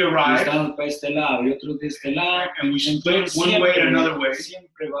Because if we y arrive estamos para este lado y otros de este lado, and we split entonces one way or another way,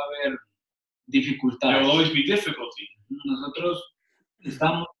 siempre va a haber there dificultades. will always be difficulty. Nosotros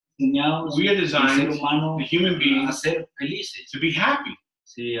estamos diseñados, We are el ser designed, humano, the human a beings, ser felices, to be happy,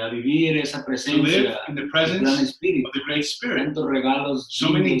 sí, a vivir esa to live presencia in the del Gran presence Espíritu. of the Great Spirit Tantos regalos So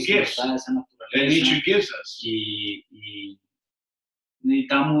many lindos que nos gifts da esa that naturaleza, nature gives us. y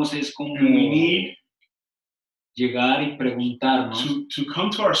necesitamos es como And we need llegar y preguntarnos to come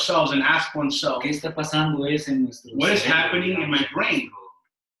to ourselves and ask oneself, qué está pasando en nuestro what is cerebro, happening in my digamos, brain?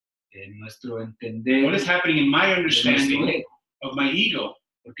 en nuestro entender What is happening in my de nuestro understanding ego. of my ego?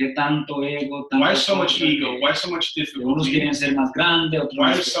 ¿Por qué tanto ego? Why tantas so much cosas ego? que- Why so much que unos difficulty? quieren ser más grandes, otros Why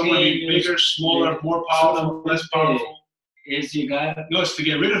más does someone be pequeños. bigger, smaller, more powerful, less powerful? Es llegar No, it's to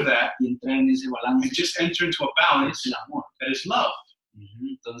get rid of that y entrar en ese balance and just enter into a que balance es el amor. that is love.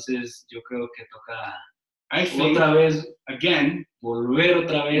 Entonces yo creo que toca I think, otra vez, again, volver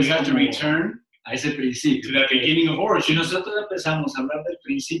otra we vez have to como return a ese to principio. that beginning of Si origin. nosotros empezamos a hablar del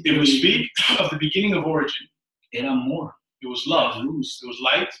principio, If we speak of the beginning of origin, era amor, it was era love, luz, it was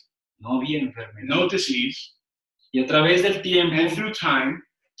light, no había enfermedad. no disease, Y a través del tiempo and through time,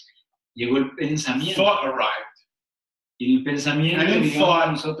 llegó el pensamiento. thought arrived. Y el pensamiento, And in digamos,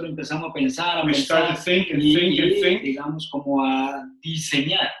 thought, nosotros empezamos a pensar, a We start pensar, to think and y, think and y, think, digamos, como a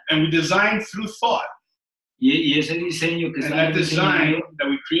diseñar. and we design through thought. Y ese diseño que And that estamos design diseñando, that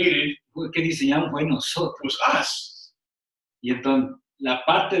we created que diseñamos fue nosotros. was us. Y entonces, la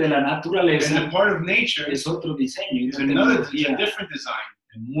parte de la And naturaleza the part of nature es otro diseño, is una another, tecnología a different design.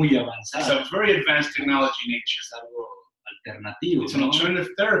 muy It's avanzada. a very advanced technology nature. Es algo alternativo, It's an ¿no? alternative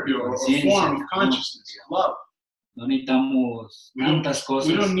therapy or Conciencia, form of ¿no? consciousness, love. No necesitamos tantas We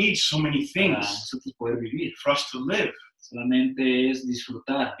cosas don't need so many para things nosotros poder vivir. for us to live. Solamente es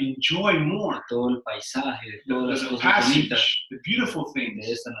disfrutar Enjoy more de todo el paisaje, de todas las the cosas bonitas passage, the beautiful things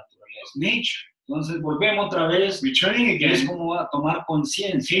de esta of naturaleza. nature. Entonces volvemos otra vez, Returning y es again, como a tomar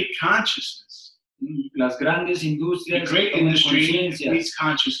conciencia. take consciousness. Las grandes The industrias great toman industry conciencia. needs Todas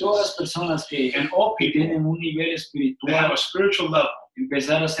las consciousness. personas que And all people tienen un nivel that have espiritual, a spiritual level,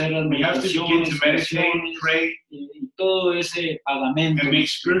 empezar a hacer las we have to begin meditaciones, to meditate, oraciones, pray, y todo ese pagamento and make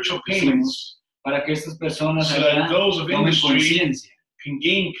spiritual que hacemos payments para que estas personas so that allá those of tomen industry conciencia can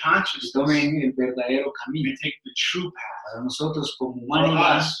gain y consciousness tomen el verdadero camino. and take the true path. Para nosotros como For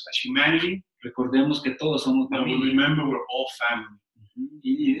humanidad, us, as humanity, recordemos que todos somos that we familia. remember we're all family.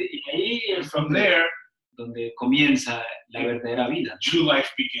 Y ahí And es from donde, there, donde comienza la verdadera vida. true life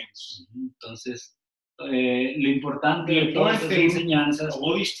begins. Entonces, lo importante The de todas important estas thing enseñanzas of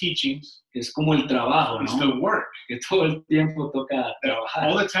all these teachings es como el trabajo, is ¿no? the work. Que todo el tiempo toca That trabajar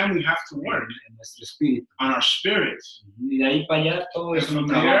all the time we have to work en nuestro espíritu. on our spirits. Y de ahí para allá todo And es un from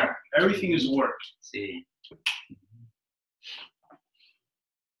trabajo. there, everything is work. Sí.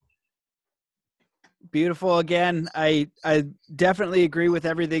 Beautiful. Again, I definitely agree with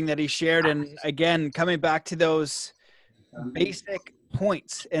everything that he shared. And again, coming back to those basic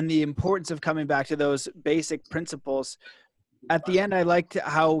points and the importance of coming back to those basic principles. At the end, I liked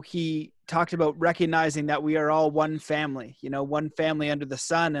how he talked about recognizing that we are all one family, one family under the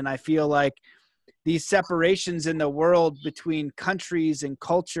sun. And I feel like these separations in the world between countries and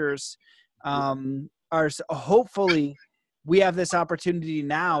cultures are hopefully we have this opportunity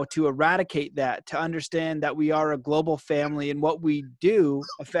now to eradicate that, to understand that we are a global family and what we do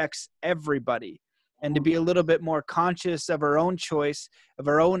affects everybody, and to be a little bit more conscious of our own choice, of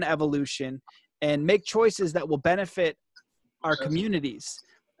our own evolution, and make choices that will benefit our communities,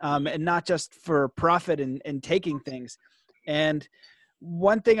 and not just for profit and taking things. And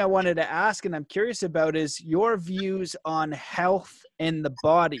one thing I wanted to ask, and I'm curious about, is your views on health and the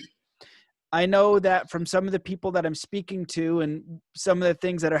body. I know that from some of the people that I'm speaking to and some of the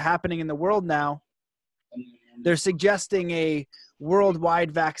things that are happening in the world now, they're suggesting a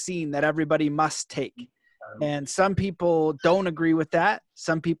worldwide vaccine that everybody must take. And some people don't agree with that.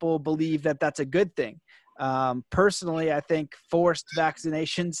 Some people believe that that's a good thing. Personally, I think forced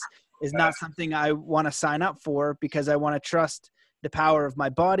vaccinations is not something I want to sign up for, because I want to trust the power of my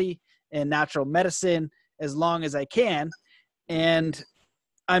body and natural medicine as long as I can. And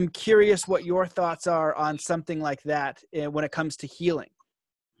I'm curious what your thoughts are on something like that when it comes to healing.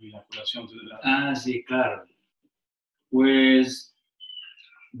 Ah, sí, claro. Pues,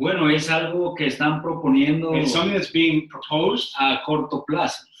 bueno, es algo que están proponiendo It's something that's being proposed a corto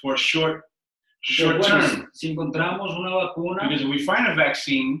plazo. for short Pero bueno, term. si encontramos una vacuna Because if we find a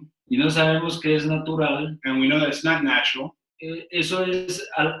vaccine y no sabemos que es natural, and we know that it's not natural, eso es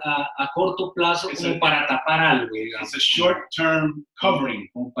a corto plazo It's como a- para tapar algo, digamos. it's a short-term covering.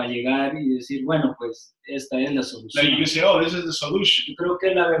 Como para llegar y decir, bueno, pues esta es la That you solución. can say, oh, this is the solution. Yo creo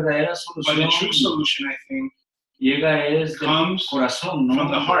que la verdadera But the true solución solution, I think, llega es del comes corazón, ¿no?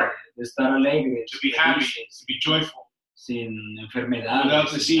 from the heart. De estar alegre, to be happy, felices, to be joyful, sin enfermedades. without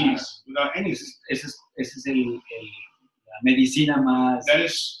sin nada. disease, without anything. Ese es la medicina más That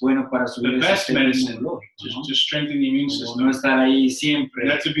is buena para subir the el best sistema medicine inmunológico, ¿no? to strengthen the immune Como system. no estar ahí siempre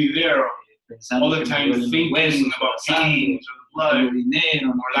You have to be there pensando all the que me time duelen los thinking huesos, about la sangre, pains or no blood tengo dinero,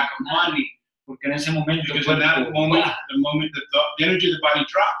 no or lack of tengo nada, money. porque en ese momento el Because in that cuerpo moment, baja. the moment that the energy of the body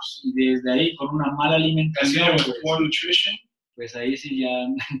drops, Y desde ahí con una mala that's alimentación, there with poor nutrition, pues ahí sí ya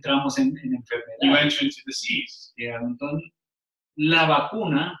entramos en you enfermedad. enter into disease. Entonces, la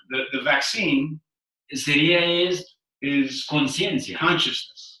vacuna The vaccine es conciencia,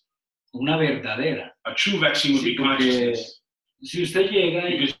 consciousness. una verdadera. A true vaccine would Sí, be porque consciousness. si usted llega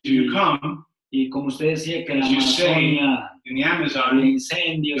Because if you come y como usted decía que en la As you say, Amazonia in the había Amazon,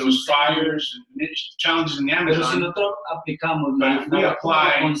 incendios, there was fires and challenges in the pero si Amazon. nosotros aplicamos But la if we vacuna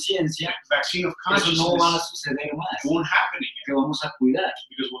apply de conciencia, Vaccine of eso no va a consciousness, suceder más, it won't happen again que vamos a cuidar.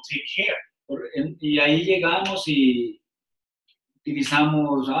 because we'll take care. Y ahí llegamos y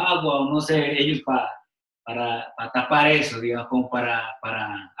utilizamos agua o no sé, ellos para tapar eso, digamos, como para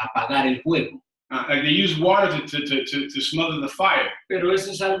apagar el fuego. Like they use water to smother the fire, Pero eso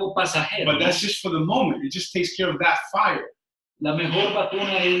es algo pasajero. but ¿no? that's just for the moment. It just takes care of that fire. la mejor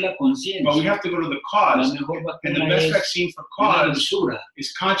vacuna es la But we conciencia. have to go to the La cause. mejor And the vacuna best es vaccine for la cause dulzura, is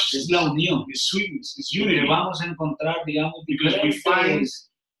es consciousness, la unión. is sweetness, is Porque unity. vamos a encontrar, digamos, Because we diferentes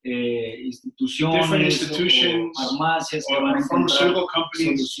Different instituciones o farmacias que or van a encontrar pharmaceutical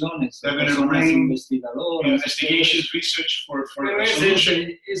companies soluciones, that are going to personas bring investigadoras. investigations, research for Pero a ese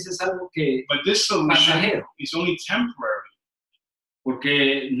solution. es algo que But this solution pasajero, is only temporary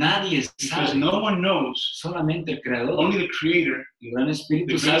porque nadie because sabe, no one knows, solamente el Creador, only the Creator el Gran Espíritu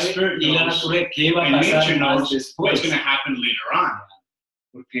the Great sabe Spirit y la knows, naturaleza qué va a and pasar nature más knows what's después. going to happen later on.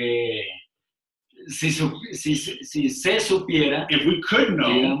 Porque si se supiera, If we could know,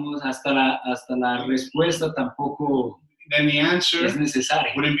 digamos, hasta la respuesta tampoco then the answer es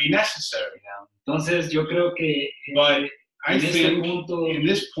necesaria. wouldn't be necessary. Entonces yo creo que But I en este think punto in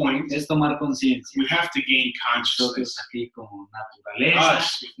this point, es tomar conciencia. we have to gain Nosotros consciousness. aquí como naturaleza,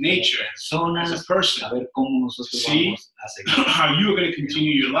 Us, with nature, como as a personas, person, a ver cómo nosotros See? vamos a seguir. how you are going to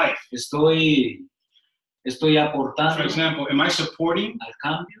continue your life. Estoy For aportando example, am I supporting al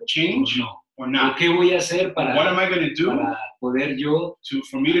cambio change o no. or ¿O not? qué voy a hacer What am I going to do para poder yo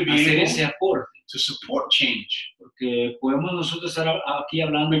for me to be hacer able ese aporte? to support change? Porque podemos nosotros estar aquí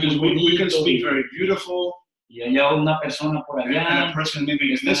hablando Because muy we can bonito speak very beautiful, y allá una persona por and a allá person maybe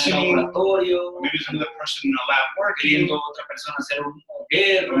que is está en el listening, laboratorio, maybe there's another person in the lab working, queriendo otra persona hacer una or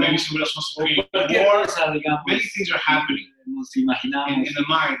guerra, maybe somebody else wants to o create cualquier war. cosa, digamos, Many things are happening nos imaginamos in the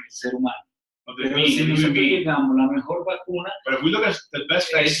mind el ser humano. of the Pero being, si the human nosotros being. digamos, la mejor vacuna But if we look at the best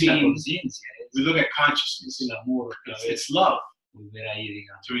es la vaccine, conciencia, we look at es consciousness. el amor, otra vez, It's love. volver ahí,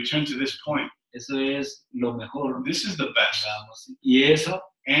 digamos. To return to this point, Eso es lo mejor, this is the best. digamos. Y eso,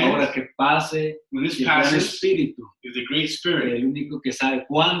 ahora And que pase, when this el Gran passes, Espíritu, is the Great Spirit. el único que sabe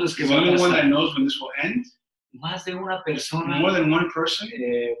cuándo es que He's va the a only one that pasar. knows when this will end. Más de una persona More than one person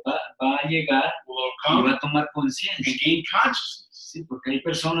va a llegar will y va come a tomar and conciencia. gain consciousness. Sí, porque hay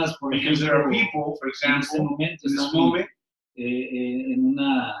personas, por Because there ejemplo, are people, for en este example, momento in this están moment, en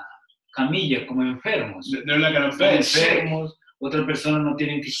una camilla como enfermos. they're like on a Están bed, sick. enfermos, otras personas no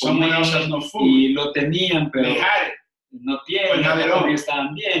tienen que Someone comer else has no food. y lo tenían, pero They had it, no But tienen, now they don't. todavía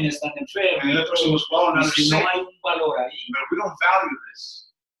están bien, están and the other enfermos. person was well, and Y now they're si no sick. hay un valor ahí, But if we don't value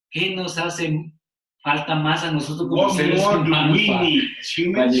this, ¿qué nos hace falta más a nosotros como what seres more do humanos we need as para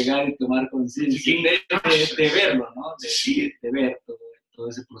humans llegar y tomar conciencia to gain de verlo, ¿no? to see it? De ver todo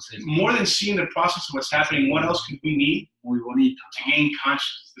ese proceso. More than seeing the process of what's happening, what else could we need Muy bonito, to ¿no? gain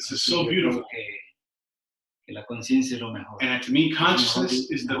consciousness? This is so Yo creo beautiful. que la conciencia es lo mejor And to me, consciousness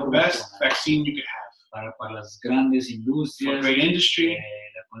is the best vaccine you could have. para las grandes For industrias, great industry,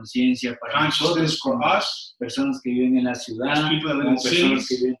 la conciencia para consciousness nosotros for como us, personas que viven en la ciudad, as people that live como in personas cities,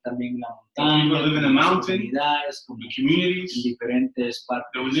 que viven también en la people montaña, that live in the en las mountain, comunidades, como the en communities, diferentes partes.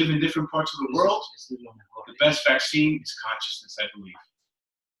 that we live in different parts of the world. Eso es lo mejor. The best vaccine is consciousness, I believe.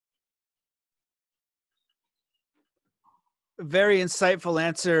 Very insightful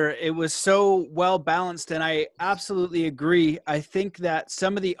answer. It was so well balanced, and I absolutely agree. I think that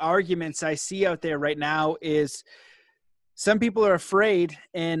some of the arguments I see out there right now is some people are afraid,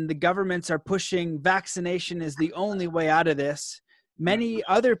 and the governments are pushing vaccination is the only way out of this. Many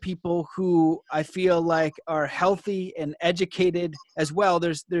other people who I feel like are healthy and educated as well.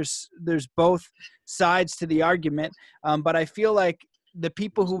 There's both sides to the argument, but I feel like the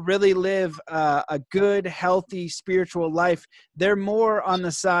people who really live a good, healthy, spiritual life, they're more on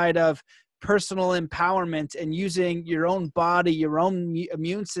the side of personal empowerment and using your own body, your own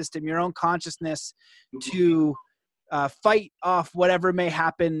immune system, your own consciousness to fight off whatever may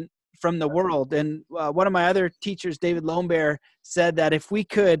happen from the world. And one of my other teachers, David Lombard, said that if we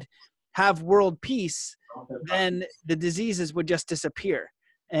could have world peace, then the diseases would just disappear.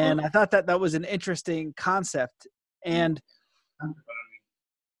 And I thought that was an interesting concept. And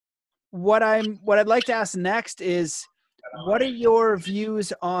what I'd like to ask next is, what are your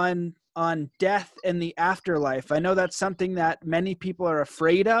views on death and the afterlife? I know that's something that many people are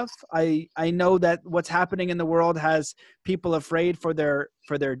afraid of. I know that what's happening in the world has people afraid for their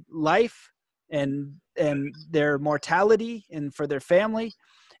life and their mortality and for their family.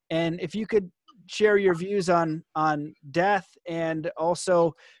 And if you could share your views on death and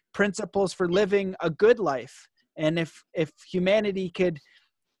also principles for living a good life, and if humanity could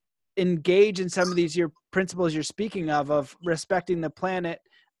engage in some of these your principles you're speaking of respecting the planet,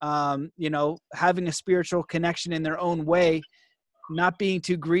 having a spiritual connection in their own way, not being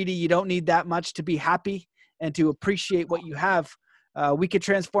too greedy. You don't need that much to be happy and to appreciate what you have. We could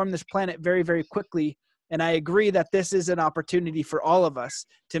transform this planet very, very quickly. And I agree that this is an opportunity for all of us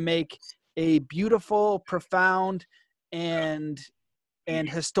to make a beautiful, profound, and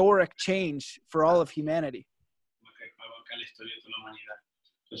historic change for all of humanity. marcar la historia de toda la humanidad.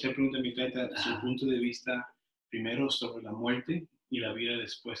 Entonces, pregunta mi tata, su punto de vista primero sobre la muerte y la vida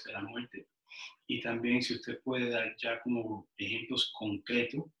después de la muerte. Y también si usted puede dar ya como ejemplos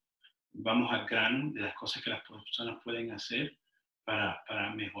concretos, vamos al grano de las cosas que las personas pueden hacer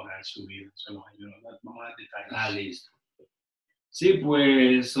para mejorar su vida. Vamos a dar detalles. Listo. Sí,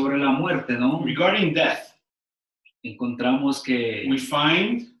 pues sobre la muerte, ¿no? Regarding death, encontramos que we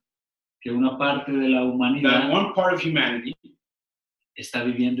find una parte de la that humanidad one part of humanity está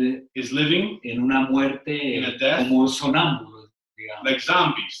viviendo is living en una muerte in a death como sonámbulos, digamos. like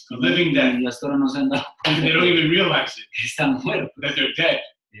zombies, the living dead. Y hasta ahora no se han dado cuenta They don't even realize it, que están muertos, that they're dead,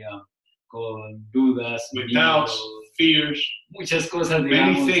 digamos, con dudas, with miedos, doubts, fears, muchas cosas,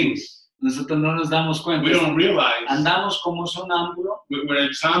 many digamos. things. Nosotros no nos damos cuenta. We don't realize Andamos como sonámbulos, we're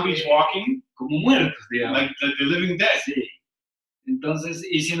like zombies walking, como muertos, digamos. like the living dead. Sí. Entonces,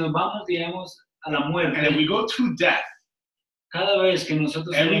 y si nos vamos, digamos, a la And if muerte, we go to death, cada vez que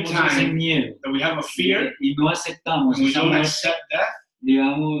nosotros every tenemos ese time miedo that we have a fear, y no aceptamos and we esa don't muerte, accept death,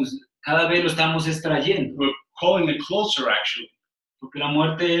 digamos, cada vez lo estamos extrayendo. we're calling it closer actually. Porque la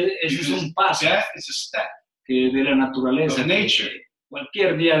muerte, ese es un paso Death is a step. que de la naturaleza. Of nature. Que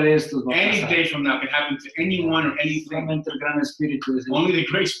cualquier día de estos va a Any pasar. day from now can happen to anyone or anything. Solamente el gran espíritu es el Only the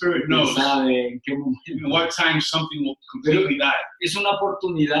Great Spirit que knows sabe en qué at momento. what time something will completely die. Es una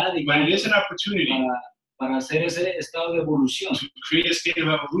oportunidad But it digamos, is an opportunity para hacer ese estado de evolución. to create a state of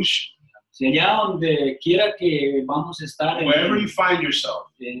evolution. Si allá donde quiera que vamos a estar Wherever you find yourself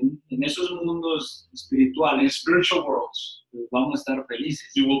en esos mundos in espirituales, spiritual worlds, pues vamos a estar felices.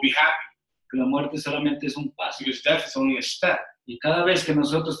 you will be happy Que la muerte solamente es un paso. because death is only a step. Y cada vez que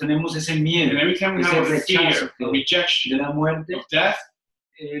nosotros tenemos ese miedo And every time we ese have a rechazo fear, a rejection de la muerte, of death,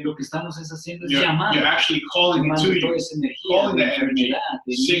 lo que estamos es haciendo es you're llamar. actually calling it to Toda you. esa energía calling de that energy, enfermedad,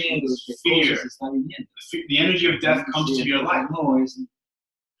 de sickness, miedos, de fear. cosas está viniendo. The energy of death comes to your life. No, es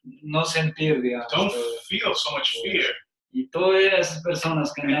no sentir, digamos. Don't todo. feel so much fear Y todas esas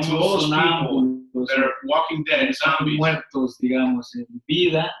personas que And to andamos all those sonámbulos, that are walking dead, están zombies, muertos, digamos, en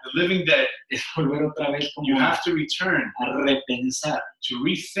vida, the living dead. es volver otra vez como You a have to return repensar, to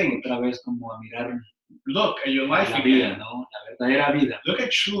rethink. otra vez como a mirar Look at your life la vida, again. ¿no? La verdadera vida. Look at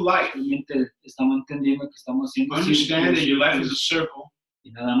true life. Realmente estamos entendiendo que estamos haciendo Understand that your life is círculos a circle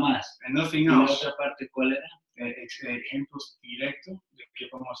y nada más. and nothing Y la else. otra parte, ¿cuál era? Ejemplos directos de qué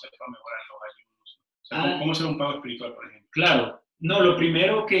podemos hacer para mejorar los ayunos. O sea, Ah. ¿cómo hacer un pago espiritual, por ejemplo? Claro, no, lo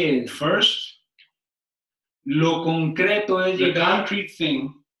primero que, First, lo concreto es the llegar concrete thing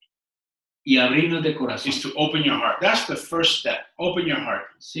y abrirnos de corazón. is to open your heart. That's the first step. Open your heart.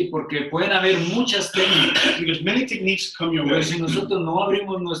 Sí, porque pueden haber muchas técnicas, Because many techniques come your pero way. si nosotros no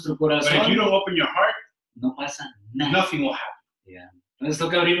abrimos nuestro But if you corazón, don't open your heart, no pasa nada. nothing will happen. Entonces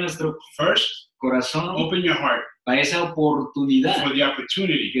toca abrir nuestro First, corazón open your heart para esa oportunidad for the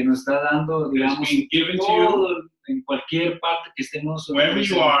opportunity que nos está dando, that is digamos, being given to you. todo, en cualquier parte que estemos, Wherever pues,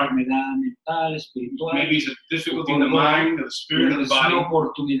 you are, enfermedad mental, espiritual, Maybe it's a difficulty in the mind, or the spirit, or the es una body.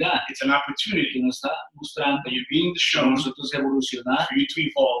 oportunidad It's an que opportunity nos está mostrando that you're being para shown nosotros evolucionar for you to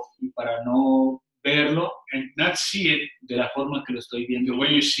evolve y para no verlo and not see it de la forma que lo estoy viendo. the way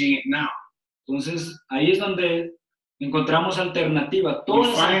you're seeing it now. Entonces, ahí es donde encontramos alternativas. We Todas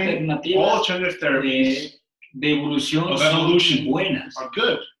las find all alternativas alternative therapies de evolución of son evolution buenas, are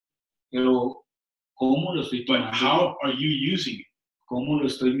good, pero ¿cómo lo estoy but tomando? how are you using it? ¿Cómo lo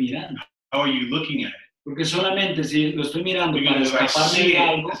estoy mirando? How are you looking at it? Porque solamente si lo estoy mirando para Because if I escaparme see de it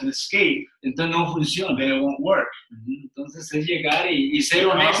algo, as an escape, entonces no funciona. then it won't work. Entonces es llegar y ser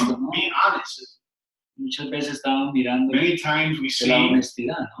honesto, ¿no? Be honest. Muchas veces estamos mirando Many times we de la see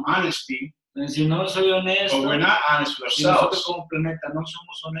honestidad, ¿no? honesty, Entonces, si no soy honesto, but we're not honest with si nosotros ourselves, como planeta no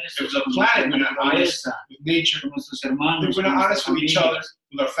somos honestos If the con planet, nuestra we're not honest naturaleza, with nature, con nuestros if hermanos, we're con not nuestra honest with each familia, other,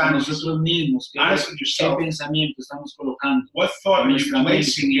 with our con families, nosotros mismos, honest with qué yourself, pensamiento estamos colocando what thought en are you nuestra mente,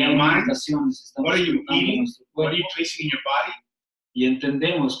 placing in qué your mind? alimentaciones estamos What are you colocando en eating? nuestro What are you cuerpo, placing in your body? y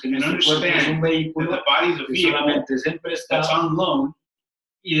entendemos que And nuestro cuerpo es un understand that vehículo the body is a que vehicle solamente siempre está that's on loan,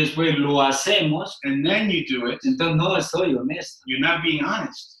 y después lo hacemos, and then you do it, entonces no estoy honesto. you're not being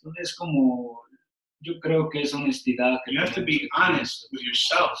honest. Entonces es como, yo creo que es honestidad que You have to tenemos be que tener honest with como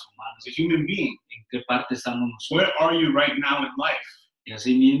yourself seres humanos. as a human being. ¿En qué parte estamos nosotros? Where are you right now in life? Y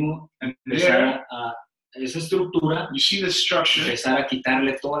así mismo And empezar there, a esa estructura, you see the structure, empezar a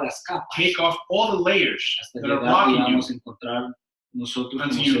quitarle todas las capas take off all the layers hasta that are llegar, blocking you digamos, a encontrar nosotros como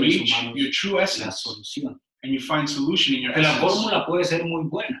until you seres reach humanos your true la essence solución. and you find solution in your Que la essence. fórmula puede ser muy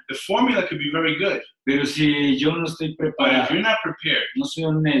buena, The formula could be very good, pero si yo no estoy but if preparado, you're not prepared, no soy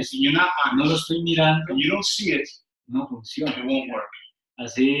honesto, and you're not no lo honest, estoy mirando, and you don't see it, no funciona. it won't work.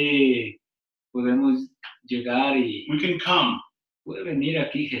 Así podemos llegar y We can come. puede venir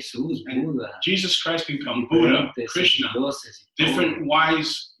aquí Jesús, And Buda, Jesus Christ can come. Buddha, diferentes Krishna, dioses y todo. different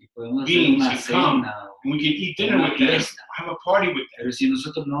wise, Y podemos hacer beings una can come. cena. and we can eat dinner Una with them, fiesta. have a party with them. Pero si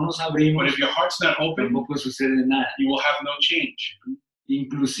nosotros no nos But abrimos, if your heart's not open, tampoco sucede nada. you will have no change.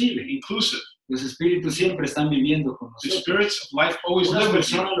 Inclusive, Inclusive. los espíritus siempre están viviendo con The nosotros. spirits of life always Unas live with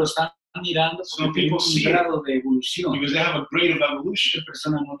you personas lo están mirando Some porque tienen people un see it. grado de evolución. because they have a grade of evolution. Otras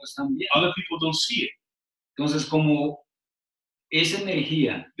personas no lo están viendo. Other people don't see it. Entonces, como esa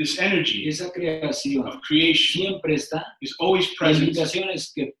energía, This energy esa creación of creation siempre está, is always la present. invitación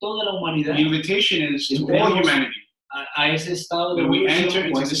es que toda la humanidad The invitation is to all Entremos humanity, a ese estado de that we evolución, enter o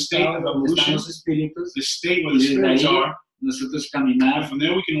into a ese the state estado of donde están evolution, los espíritus, the state where y the desde spirits ahí are, nosotros and caminar, from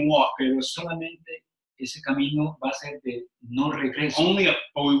there we can walk. pero solamente ese camino va a ser de no regreso,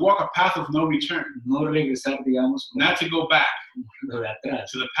 But we walk a path of no return, no regresar, digamos, not to go back lo de atrás,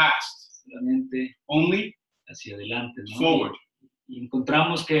 to the past, solamente only hacia adelante, ¿no? forward. Y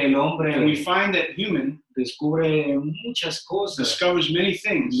encontramos que el hombre And we find that human descubre muchas cosas, discovers many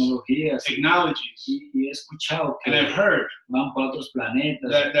things, tecnologías, technologies, y he escuchado que and I've heard van para otros planetas,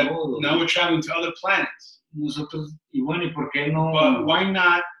 that y todo. now we're traveling to other planets. Nosotros, y bueno, ¿y por qué no, But why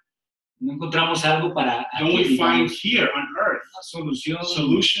not? no encontramos algo para Don't aquí, we find digamos, here on Earth una solución a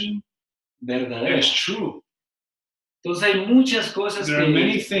solution that verdadera? is true? Entonces hay muchas cosas There are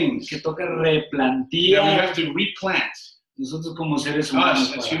many que things toca that we replantear have to replant, nosotros como seres humanos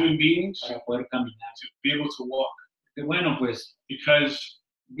us as human beings, para poder caminar. to be able to walk. Que bueno, pues Because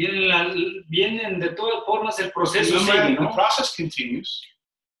vienen de todas formas, el proceso remember, sigue, the ¿no? process continues,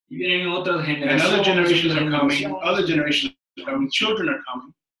 Y vienen otras and generaciones, other generations otras are coming, generaciones. other generations are coming, children are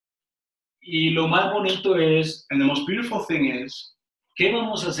coming. Y lo más bonito es, And the most beautiful thing is, ¿qué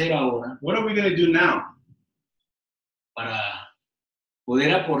vamos a hacer ahora what are we going to do now para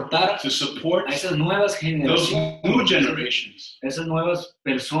poder aportar to support a esas nuevas those generaciones, new generations, a esas nuevas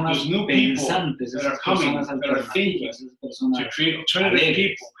personas those new people pensantes, that are esas coming, personas that are thinking, alternativas, esas to personas? create alternative alegres?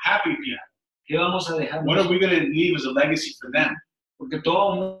 people, happy people? ¿Qué vamos a dejar? What are we going to leave as a legacy for them? Porque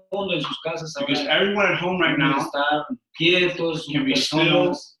todo el mundo en sus casas ahora Because everyone at home right now están quietos, can be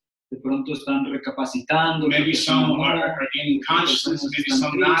personas de pronto están recapacitando, maybe otras some personas no, are gaining consciousness, otras maybe están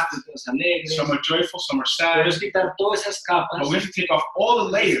some not. tristes, otras alegres. Some are joyful, some are Pero sad. es quitar todas esas capas But we have to take off all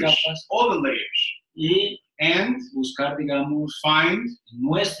the layers, y and buscar, digamos, find en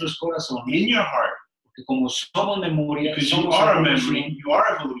nuestros corazones, in your heart, porque como somos memoria, because you somos are a evolución, memory, you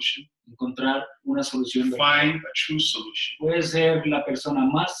are evolution, encontrar una solución to verdadera. find a true solution. Puede ser la persona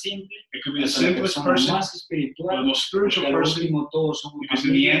más simple, It could be the hasta la simplest persona person más or espiritual, the most spiritual porque al person, último todos somos because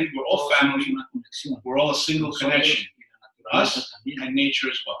in the familia, end, we're all todos somos family, una conexión. we're all a single Nosotros connection, y la naturaleza us también. and nature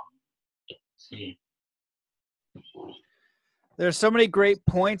as well. Sí. There's so many great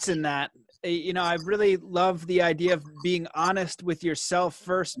points in that. You know, I really love the idea of being honest with yourself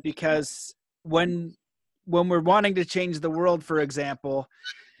first, because when we're wanting to change the world, for example,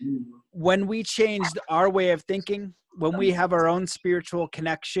 when we changed our way of thinking, when we have our own spiritual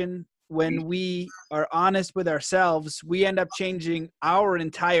connection, when we are honest with ourselves, we end up changing our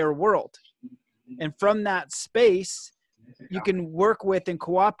entire world. And from that space, you can work with and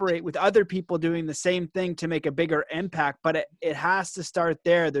cooperate with other people doing the same thing to make a bigger impact, but it has to start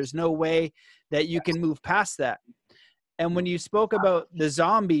there. There's no way that you can move past that. And when you spoke about the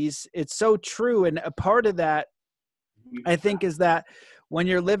zombies, it's so true. And a part of that, I think, is that when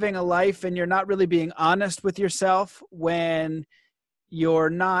you're living a life and you're not really being honest with yourself, when you're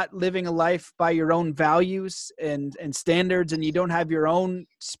not living a life by your own values and standards, and you don't have your own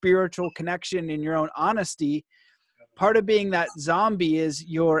spiritual connection and your own honesty, part of being that zombie is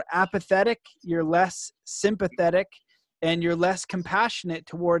you're apathetic, you're less sympathetic, and you're less compassionate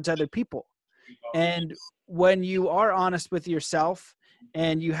towards other people. And when you are honest with yourself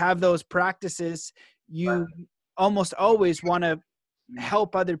and you have those practices, you almost always want to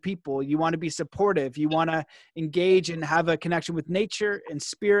help other people. You want to be supportive. You want to engage and have a connection with nature and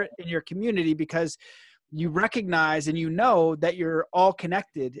spirit in your community, because you recognize and you know that you're all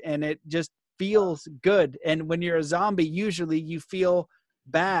connected, and it just feels good. And when you're a zombie, usually you feel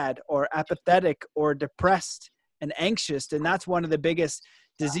bad or apathetic or depressed and anxious. And that's one of the biggest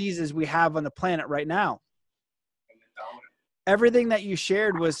diseases we have on the planet right now. Everything that you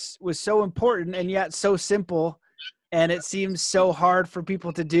shared was so important and yet so simple. And it seems so hard for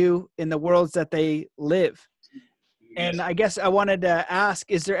people to do in the worlds that they live. And I guess I wanted to ask,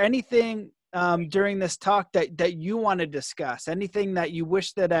 is there anything during this talk that you want to discuss? Anything that you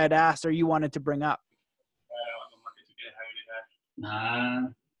wish that I'd asked or you wanted to bring up?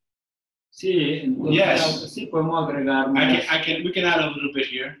 Sí, entonces, Yes. sí podemos agregar We can add a little bit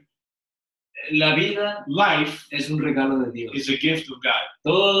here. La vida Life es un regalo de Dios. is a gift of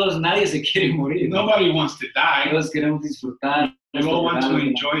God. Nadie se quiere morir. Nobody wants to die. Todos queremos disfrutar. We all want to regalos de la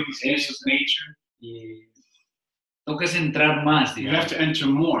enjoy these gifts of naturaleza, nature. y toca entrar más, We have digamos, to enter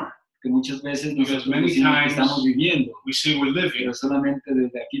more. que muchas veces Because nosotros many decimos que times estamos viviendo, We say we're living, pero solamente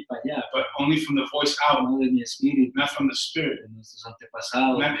desde aquí para allá, but only from the voice out, no de mi espíritu, not from the spirit. de nuestros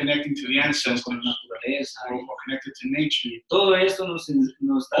antepasados, Not connecting to the ancestors con la naturaleza. or connected to nature. Y todo esto nos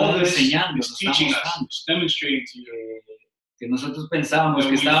está All this enseñando, is nos está teaching us, mostrando it's demonstrating to you. que nosotros pensábamos That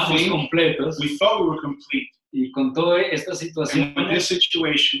que we estábamos think completos, We thought we were complete. y con toda esta And situación with this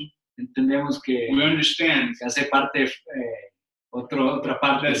situation, entendemos que we understand hace parte otra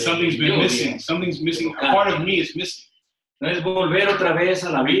parte that de something's yo, been missing. digamos. Something's missing. A part of me is missing. Entonces volver otra vez a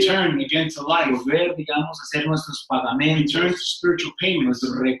la vida, Return again to life. volver, digamos, a hacer nuestros pagamentos, Return to spiritual payments,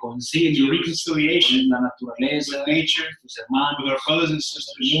 nuestros to reconcilios reconciliation con la naturaleza, with nature, tus hermanos, with our brothers and con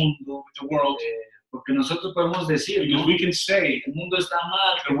sisters, el mundo, with the world. Porque nosotros podemos decir, Because ¿no? we can say, El mundo está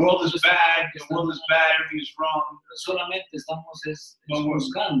mal, the world is bad, the world is bad, everything is wrong, pero solamente estamos but we're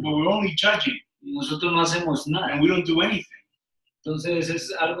buscando, we're only judging, y nosotros no hacemos nada. and we don't do anything. Entonces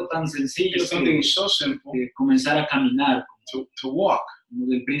es algo tan sencillo It's something so simple que comenzar a caminar, to walk como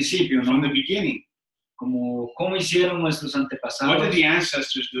del principio, ¿no? from the beginning. Como hicieron nuestros What antepasados. did the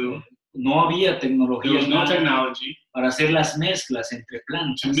ancestors do? No había There tecnología was no nada technology para hacer las mezclas entre to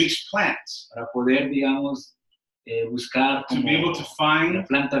plantas, mix plants, para poder, digamos, buscar to como be able to la find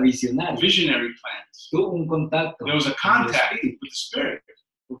planta visionaria. visionary plants. Tuvo un contacto There was a con el contact espíritu, with the spirit.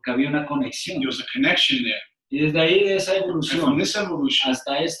 porque había una conexión. There was a connection there. Y desde ahí, de esa And from evolución this evolution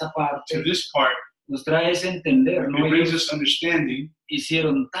hasta esta parte, to this part, nos trae ese entender, ¿no? it brings Ellos us understanding.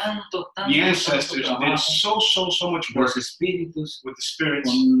 hicieron tanto The ancestors did trabajo so much work los espíritus, with the spirits,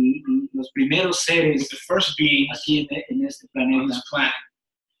 con los primeros with seres the first beings aquí en este on planeta, this planet,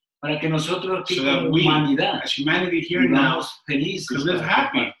 para que nosotros aquí so that como we, humanidad as humanity here and now, vivamos felices, could live para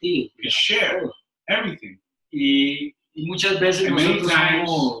happy, compartir, could share todo. everything. Y muchas veces And many nosotros times,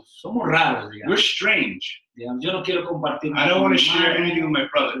 somos raros, We're digamos. strange. Yo no quiero compartir I don't con want mi to share hermano, anything with my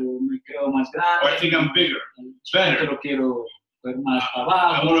brother. o me creo más Or I think grande, I'm bigger, el better. chiquito lo quiero ver más I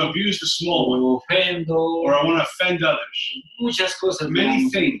abajo, want to abuse the small one, o ofendo, or I want to offend others. muchas cosas, Many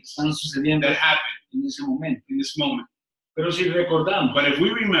digamos, things están sucediendo that happen en ese momento. in this moment. Pero si recordamos But if we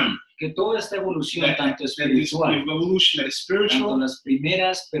remember que toda esta evolución, that, tanto that this espiritual, evolution that is tanto spiritual las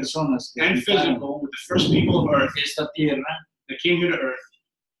primeras personas que and habitaron physical, with the first people of earth esta tierra, that came here to earth,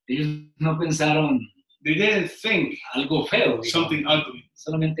 ellos no pensaron they didn't think algo feo, digamos, something ugly.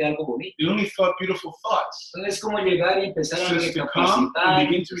 solamente algo bonito. They only thought beautiful thoughts. Entonces es como llegar y empezar a So it's to come recapacitar, and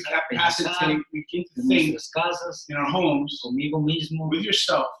begin to empezar a pensar recapacitate, begin to en think nuestras casas, in our homes conmigo mismo, with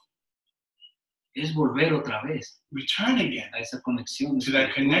yourself, es volver otra vez return again a esa conexión. to that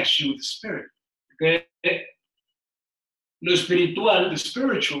espiritual. connection with the Spirit. Porque lo espiritual The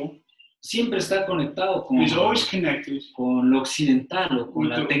spiritual siempre está conectado is always connected con lo occidental o con with,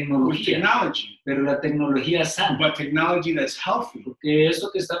 la with tecnología, technology, pero la tecnología sana. but technology that's healthy. Porque esto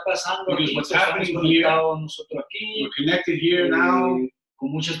que está pasando Because aquí, what's pues, estamos happening conectados nosotros aquí, We're connected here now.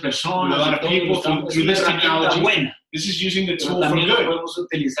 con muchas With personas, a lot y of todo, people estamos- through es una this herramienta technology. buena, This is using the pero tool for también lo good, podemos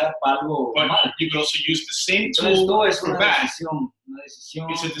utilizar para algo but malo. you could also use the same Entonces tool todo es for una bad. decisión,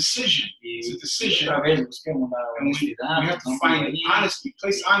 It's a decision. y It's a decision. otra vez busquemos la And we honestidad, have to ¿no? find Ahí. honesty,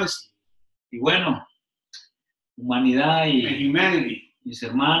 place honesty Y bueno, humanidad and y humanity. mis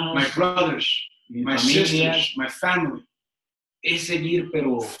hermanos, My brothers, mi my familia, sisters, my family. es seguir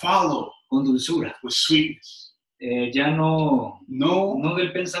pero Follow con dulzura. with sweetness. Ya no No,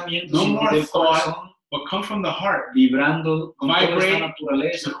 del pensamiento, No sino more del thought. corazón, but come from the heart. vibrando con toda Vibrate esta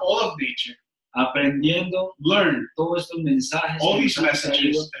naturaleza, with all of nature. aprendiendo Learn todos estos mensajes all que these nos han traído,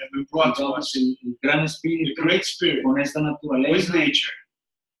 messages that have been brought to digamos, us. el gran The espíritu great spirit con esta with naturaleza, nature.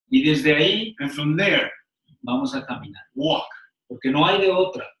 y desde ahí And from there, vamos a caminar, walk. porque no hay de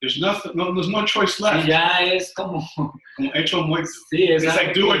otra. There's there's no choice Y left. ya es como, Como hecho muerto. sí, es It's algo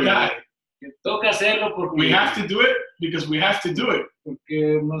like do or que- die. que toca hacerlo We porque, have to do it because we have to do it.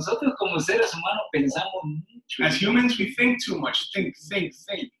 porque nosotros como seres humanos pensamos mucho. As humans, we think too much. Think.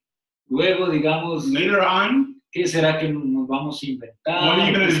 Luego, digamos, Later on, ¿qué será que nos vamos a inventar? what are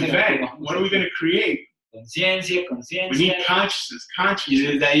you going ¿Qué to será que invent? vamos What a are we going to create? Conciencia, We need conciencia. consciousness, Y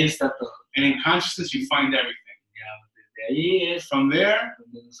consciousness. desde ahí está todo. And in consciousness, you find everything. Digamos. Desde ahí es From there,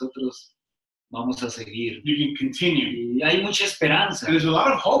 donde nosotros vamos a seguir. you can continue. Y hay mucha esperanza. And there's a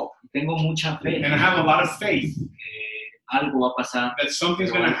lot of hope. Tengo mucha fe. And I have a lot of faith Que algo va a pasar that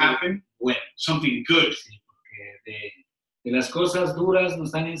something's going to happen, bueno. something good. Sí, porque de las cosas duras nos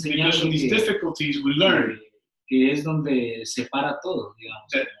están enseñando Because from these que, difficulties, we learn que es donde se para todo, digamos.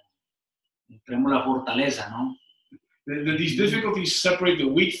 That- Tenemos la fortaleza, ¿no? These difficulties separate the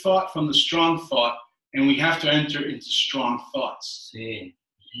weak thought from the strong thought, and we have to enter into strong thoughts. Sí,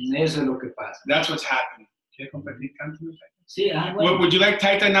 eso es lo que pasa. That's what's happening. ¿Quieres compartir canto? Sí, bueno. Would you like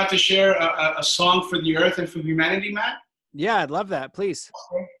Taita now to share a song for the earth and for humanity, Matt? Yeah, I'd love that, please.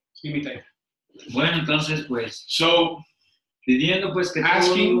 Give me Taita. Bueno, entonces, pues, So, pidiendo pues que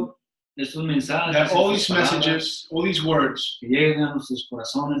asking todos estos mensajes, that all estas these palabras messages, all these words, que lleguen a nuestros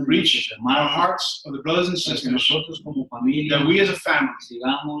corazones, reach nuestros our hermanos, hearts of the brothers and para que sisters, nosotros como familia that we as a family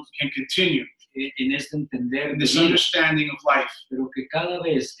sigamos can continue en este entender in de this vida, understanding of life, pero que cada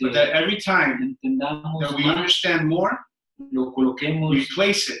vez que but that every time entendamos that we más, understand more, lo coloquemos we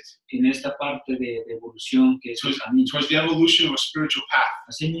place it en esta parte de evolución que es el camino. towards the evolution of a spiritual path.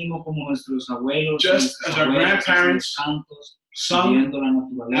 Así mismo como nuestros abuelos, Just nuestros as our abuelos hacen grandparents los cantos, Sung, pidiendo la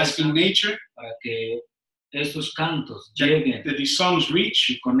naturaleza, asking nature, para que estos cantos that, lleguen that these songs reach.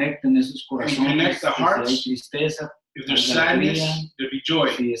 y conecten esos corazones, connect the que si hearts. hay tristeza, If there's alegría, sadness, there be joy.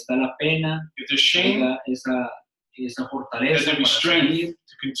 si está la pena, If there's shame, haya esa let fortaleza there be para strength seguir,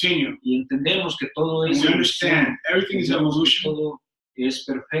 to continue. y entendemos que todo And es we understand everything is entendemos que evolution. todo es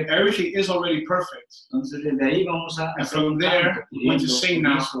perfecto. Everything is already perfect. Entonces desde ahí vamos a And hacer from un there, canto, we're going to pidiendo sing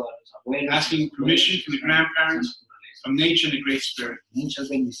now, permiso a los abuelos, asking a los permission abuelos, from the a la grandparents, naturaleza. from nature and the Great Spirit. Muchas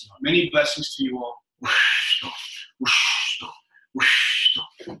bendiciones. Many blessings to you all.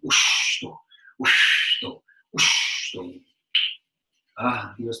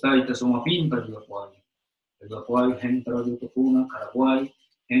 Ah, Dios taita soma pinta de la cual gente de Tocuna, Paraguay,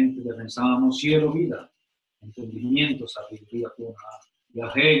 gente de pensamos cielo, vida, entendimiento, sabiduría, puna,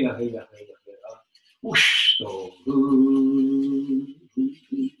 viaje, usto,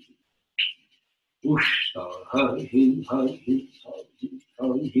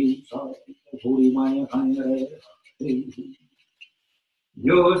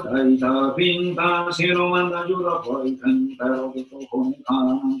 Dios taita pinta, cielo manda ayuda, pues, pero que toco me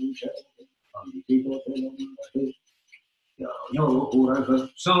canche, ambitito te lo mandaré. Yo jura que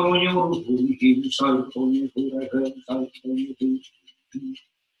soy yo, y soy con mi jura que soy con mi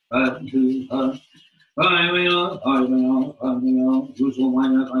ay mía, yo soy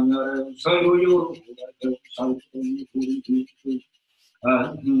mañana cañaré, soy yo, jura que soy con mi jura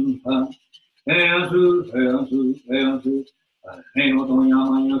no doña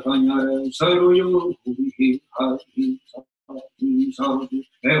mañana cañaré, soy yo,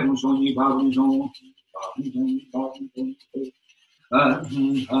 un sueño y babrizón.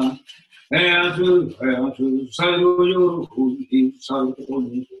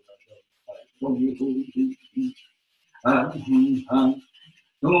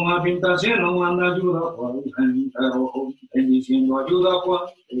 Toma pinta cielo, manda ayuda, pues, pero bendiciendo ayuda, pues,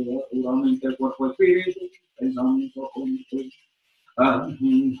 puramente cuerpo, espíritu, pensamiento,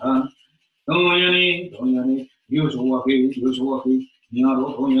 doña ni, yo soy aquí, mi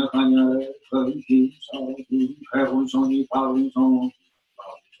arroz, doña cañare,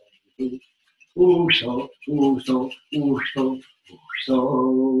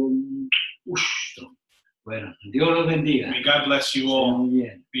 Bueno, Dios los bendiga. May God bless you all.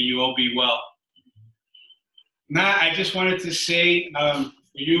 May you all be well. Matt, I just wanted to say, for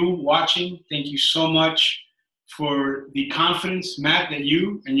you watching, thank you so much for the confidence, Matt, that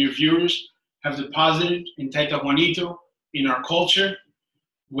you and your viewers have deposited in Taita Juanito, in our culture.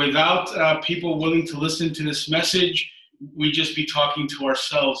 Without people willing to listen to this message, we'd just be talking to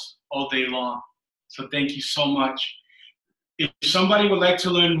ourselves all day long. So thank you so much. If somebody would like to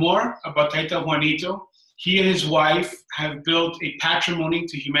learn more about Taita Juanito, he and his wife have built a patrimony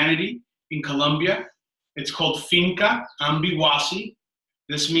to humanity in Colombia. It's called Finca Ambiwasi.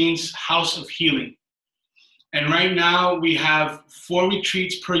 This means house of healing. And right now we have 4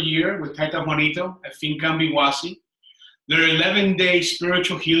 retreats per year with Taita Juanito at Finca Ambiwasi. There are 11-day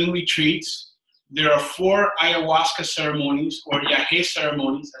spiritual healing retreats. There are 4 ayahuasca ceremonies, or yahe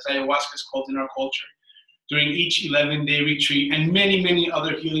ceremonies, as ayahuasca is called in our culture, during each 11-day retreat, and many, many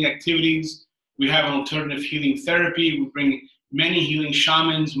other healing activities. We have an alternative healing therapy. We bring many healing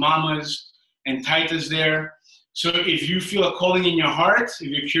shamans, mamas, and taitas there. So if you feel a calling in your heart, if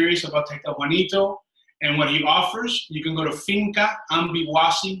you're curious about Taita Juanito and what he offers, you can go to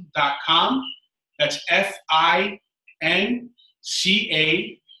fincaambiwasi.com. That's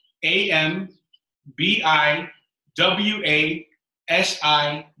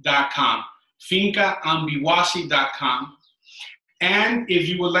FINCAAMBIWASI.com. fincaambiwasi.com. And if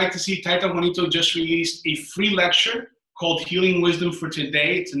you would like to see, Taita Juanito just released a free lecture called Healing Wisdom for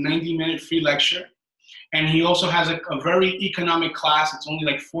Today. It's a 90-minute free lecture. And he also has a very economic class. It's only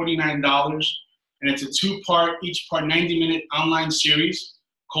like $49. And it's a 2-part, each part 90-minute online series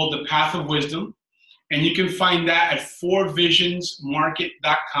called The Path of Wisdom. And you can find that at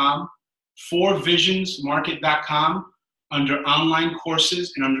 4visionsmarket.com, 4visionsmarket.com, under online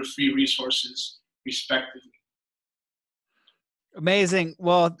courses and under free resources, respectively. Amazing.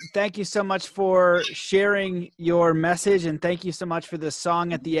 Well, thank you so much for sharing your message, and thank you so much for the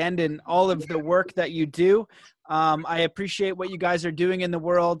song at the end and all of the work that you do. I appreciate what you guys are doing in the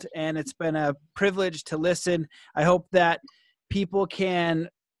world, and it's been a privilege to listen. I hope that people can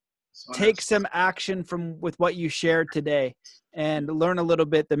take some action with what you shared today and learn a little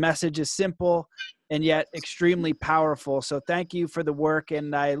bit. The message is simple and yet extremely powerful. So thank you for the work,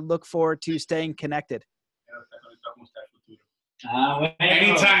 and I look forward to staying connected.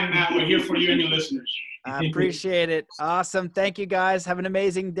 Anytime, Matt. We're here for you and your listeners. I appreciate it. Awesome. Thank you, guys. Have an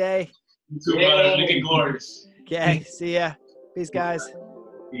amazing day. You too, brother. Looking glorious. Okay. See ya. Peace, guys.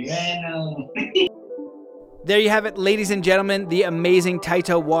 There you have it, ladies and gentlemen, the amazing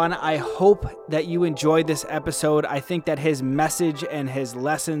Taito One. I hope that you enjoyed this episode. I think that his message and his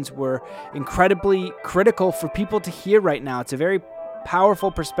lessons were incredibly critical for people to hear right now. It's a very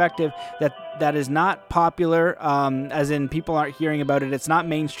powerful perspective that is not popular, as in people aren't hearing about it. It's not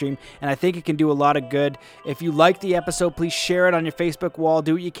mainstream, and I think it can do a lot of good. If you like the episode, please share it on your Facebook wall.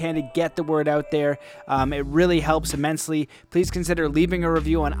 Do what you can to get the word out there. It really helps immensely. Please consider leaving a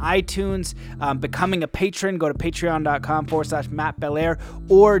review on iTunes, becoming a patron. Go to patreon.com/Matt Belair,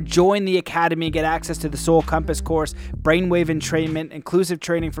 or join the Academy and get access to the Soul Compass course, brainwave entrainment, inclusive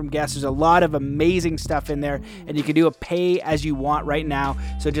training from guests. There's a lot of amazing stuff in there, and you can do a pay as you want right now.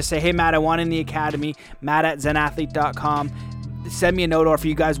 So just say, hey, Matt, I want in the Academy, matt@zenathlete.com. Send me a note, or if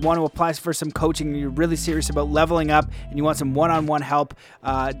you guys want to apply for some coaching and you're really serious about leveling up and you want some one-on-one help,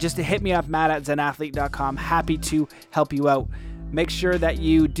 just to hit me up, matt@zenathlete.com. Happy to help you out. Make sure that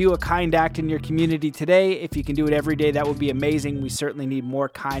you do a kind act in your community today. If you can do it every day, that would be amazing. We certainly need more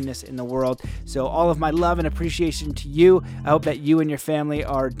kindness in the world. So all of my love and appreciation to you. I hope that you and your family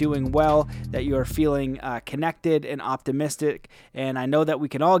are doing well, that you are feeling connected and optimistic. And I know that we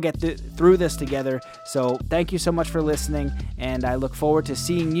can all get through this together. So thank you so much for listening, and I look forward to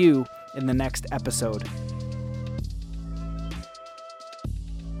seeing you in the next episode.